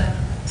legitimate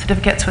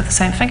certificates with the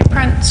same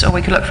fingerprints, or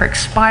we could look for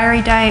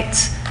expiry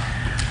dates.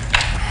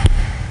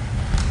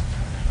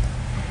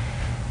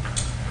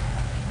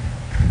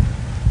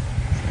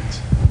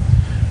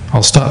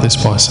 I'll start this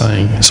by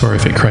saying, sorry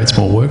if it creates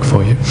more work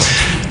for you.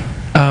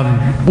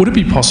 Would it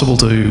be possible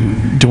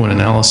to do an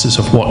analysis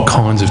of what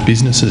kinds of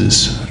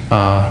businesses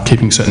are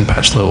keeping certain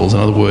patch levels? In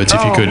other words,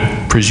 if you could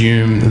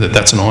presume that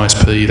that's an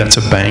ISP, that's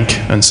a bank,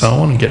 and so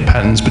on, and get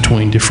patterns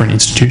between different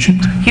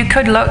institutions? You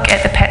could look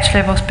at the patch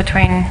levels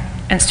between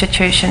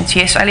institutions,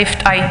 yes. I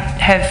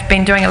have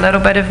been doing a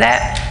little bit of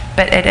that,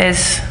 but it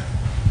is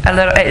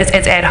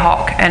it's ad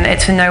hoc, and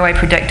it's in no way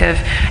predictive,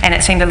 and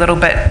it seemed a little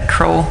bit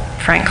cruel,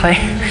 frankly.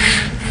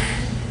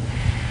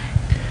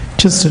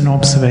 Just an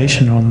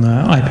observation on the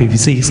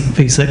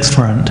IPv6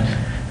 front.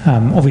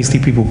 Obviously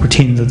people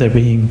pretend that they're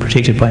being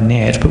protected by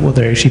NAT, but what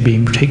they're actually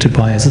being protected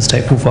by is a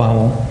stateful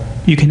firewall.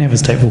 You can have a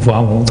stateful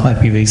firewall with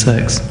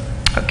IPv6.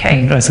 Okay.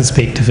 And I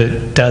suspect if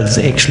it does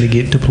actually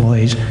get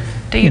deployed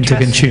into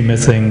consumer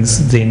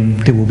things, then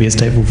there will be a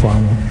stateful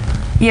firewall.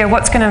 Yeah,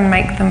 what's going to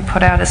make them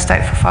put out a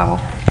stateful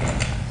firewall?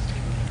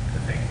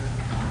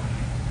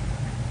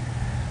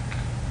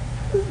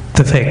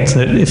 The fact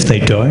that if they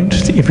don't,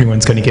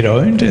 everyone's going to get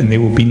owned and there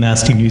will be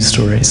nasty news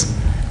stories.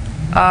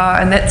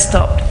 And that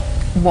stopped,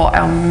 what,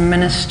 our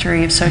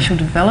Ministry of Social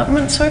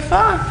Development so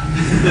far?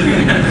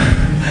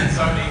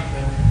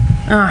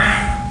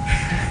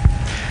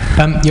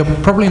 You're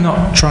probably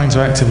not trying to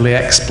actively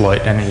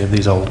exploit any of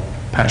these old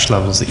patch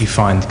levels that you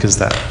find because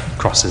that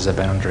crosses a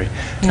boundary.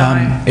 No.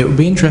 It would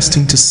be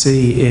interesting to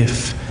see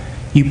if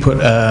you put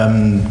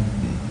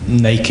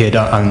naked,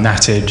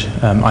 unnatted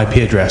IP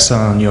address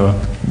on your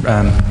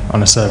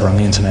on a server on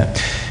the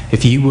internet.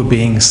 If you were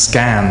being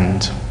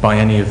scanned by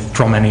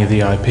from any of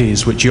the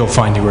IPs, which you're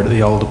finding were at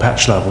the older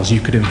patch levels, you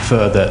could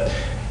infer that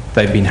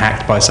they've been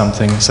hacked by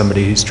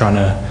somebody who's trying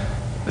to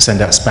send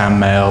out spam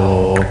mail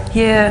or...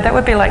 Yeah, that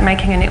would be like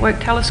making a network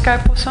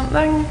telescope or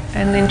something,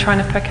 and then trying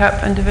to pick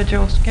up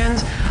individual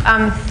scans.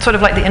 Sort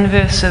of like the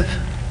inverse of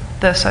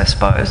this, I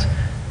suppose.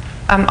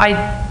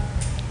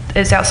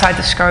 Is outside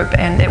the scope,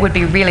 and it would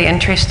be really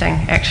interesting,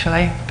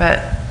 actually,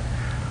 but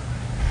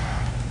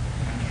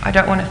I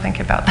don't want to think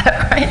about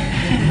that, right?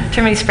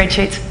 Too many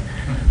spreadsheets.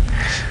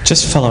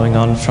 Just following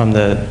on from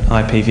the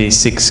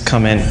IPv6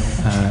 comment,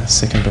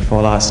 second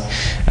before last,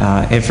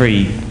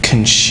 every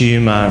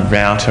consumer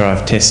router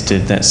I've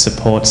tested that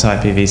supports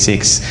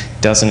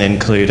IPv6 doesn't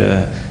include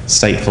a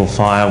stateful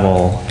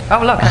firewall.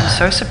 Oh look, I'm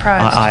so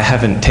surprised. I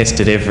haven't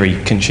tested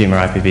every consumer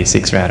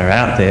IPv6 router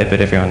out there,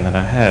 but everyone that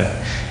I have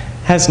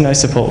has no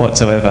support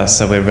whatsoever,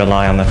 so we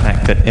rely on the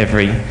fact that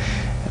every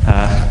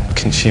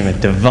consumer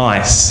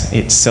device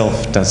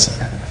itself does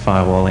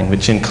firewalling,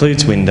 which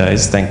includes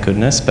Windows, thank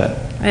goodness, but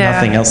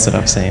nothing else that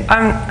I've seen.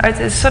 It's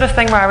the sort of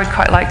thing where I would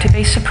quite like to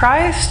be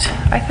surprised,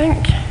 I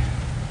think.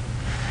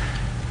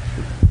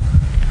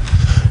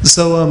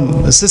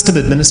 So system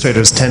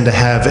administrators tend to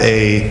have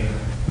a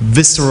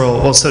visceral,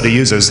 well, so do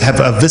users, have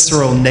a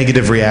visceral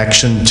negative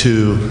reaction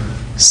to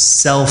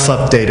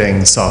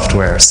self-updating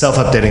software,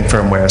 self-updating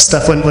firmware.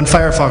 Stuff when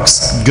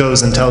Firefox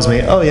goes and tells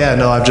me, oh yeah,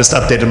 no, I've just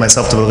updated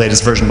myself to the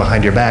latest version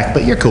behind your back,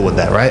 but you're cool with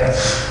that, right?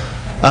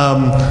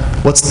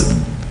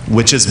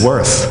 Which is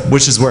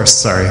worse,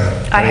 sorry.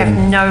 I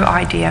have no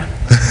idea.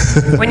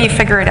 When you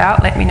figure it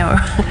out, let me know.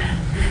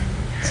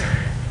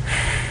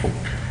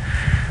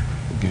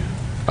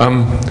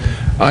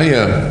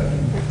 I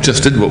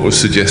just did what was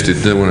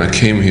suggested when I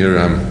came here,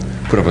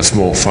 put up a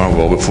small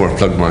firewall before I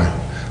plugged my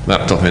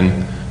laptop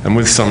in, and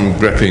with some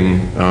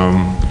grepping,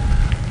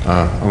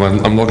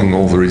 I'm logging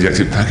all the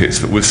rejected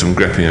packets, but with some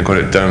grepping I got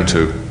it down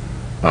to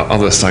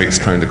other sites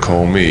trying to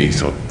call me,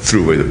 so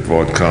threw away the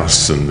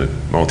broadcasts and the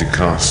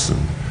multicasts and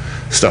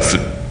stuff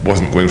that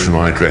wasn't going from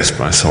my address,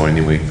 but I saw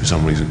anyway for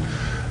some reason.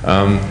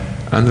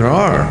 And there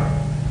are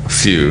a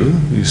few,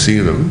 you see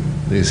them,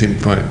 they seem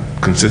quite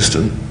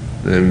consistent.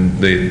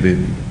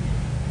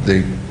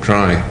 They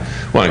try.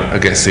 Well, I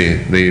guess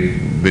they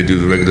do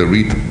the regular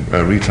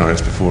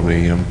retries before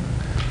they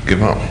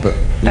give up. But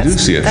we do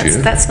see a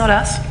few. That's not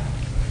us.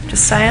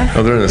 Just saying.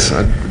 Oh, there is.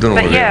 I don't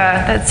know. But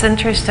yeah, that's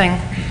interesting.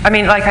 I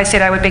mean, like I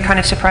said, I would be kind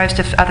of surprised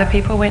if other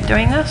people weren't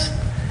doing this.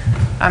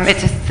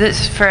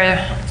 It's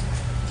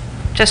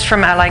just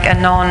from a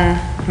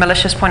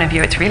non-malicious point of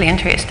view, it's really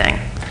interesting,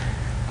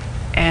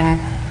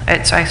 and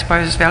it's, I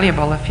suppose,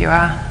 valuable if you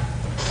are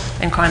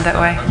inclined that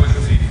way. I'm going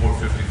to see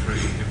 453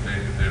 if they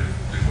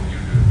will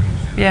use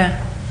it.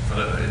 Yeah.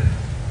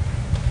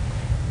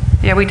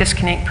 Yeah, we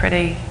disconnect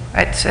pretty.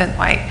 It's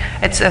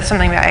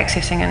something about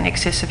accessing in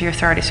excess of your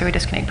authority, so we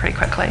disconnect pretty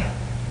quickly.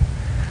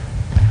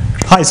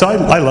 Hi, so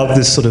I love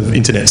this sort of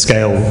internet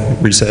scale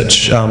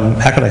research.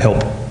 How can I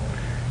help?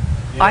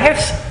 I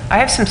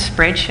have some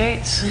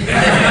spreadsheets.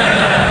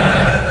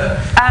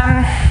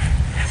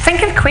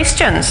 Think of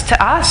questions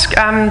to ask.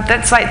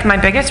 That's like my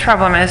biggest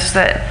problem is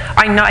that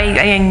I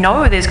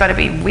know there's got to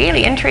be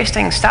really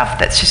interesting stuff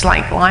that's just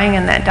like lying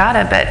in that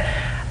data, but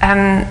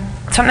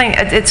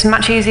it's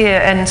much easier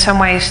in some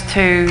ways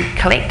to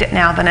collect it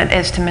now than it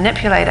is to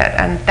manipulate it,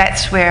 and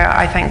that's where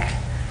I think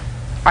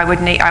I would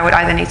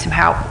either need some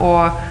help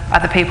or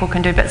other people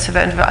can do bits of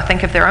it and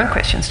think of their own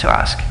questions to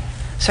ask.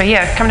 So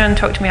yeah, come down and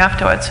talk to me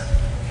afterwards.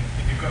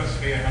 If you've got a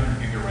spare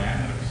 100 gig of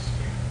RAM,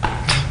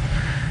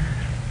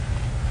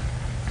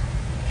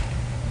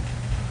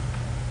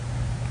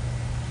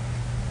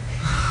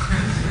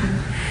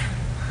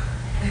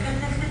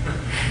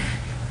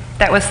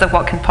 that was the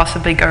what can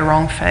possibly go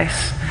wrong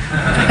face.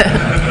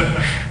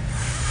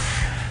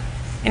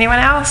 Anyone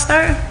else?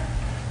 No?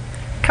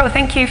 Cool,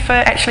 thank you for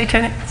actually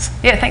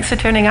thanks for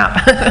turning up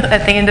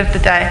at the end of the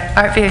day.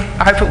 I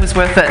hope it was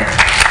worth it.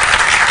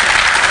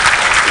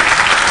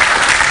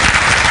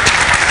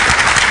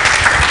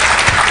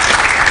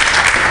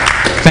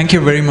 Thank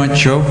you very much,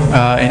 Joe.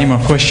 Any more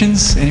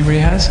questions anybody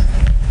has?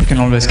 You can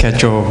always catch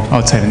Joe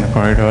outside in the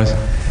corridors.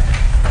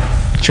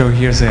 Joe,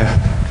 here's a...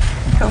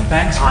 Cool.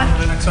 Thanks. On to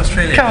Linux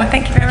Australia. Cool,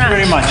 thank you very much. Thank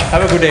you very much.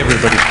 Have a good day,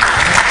 everybody.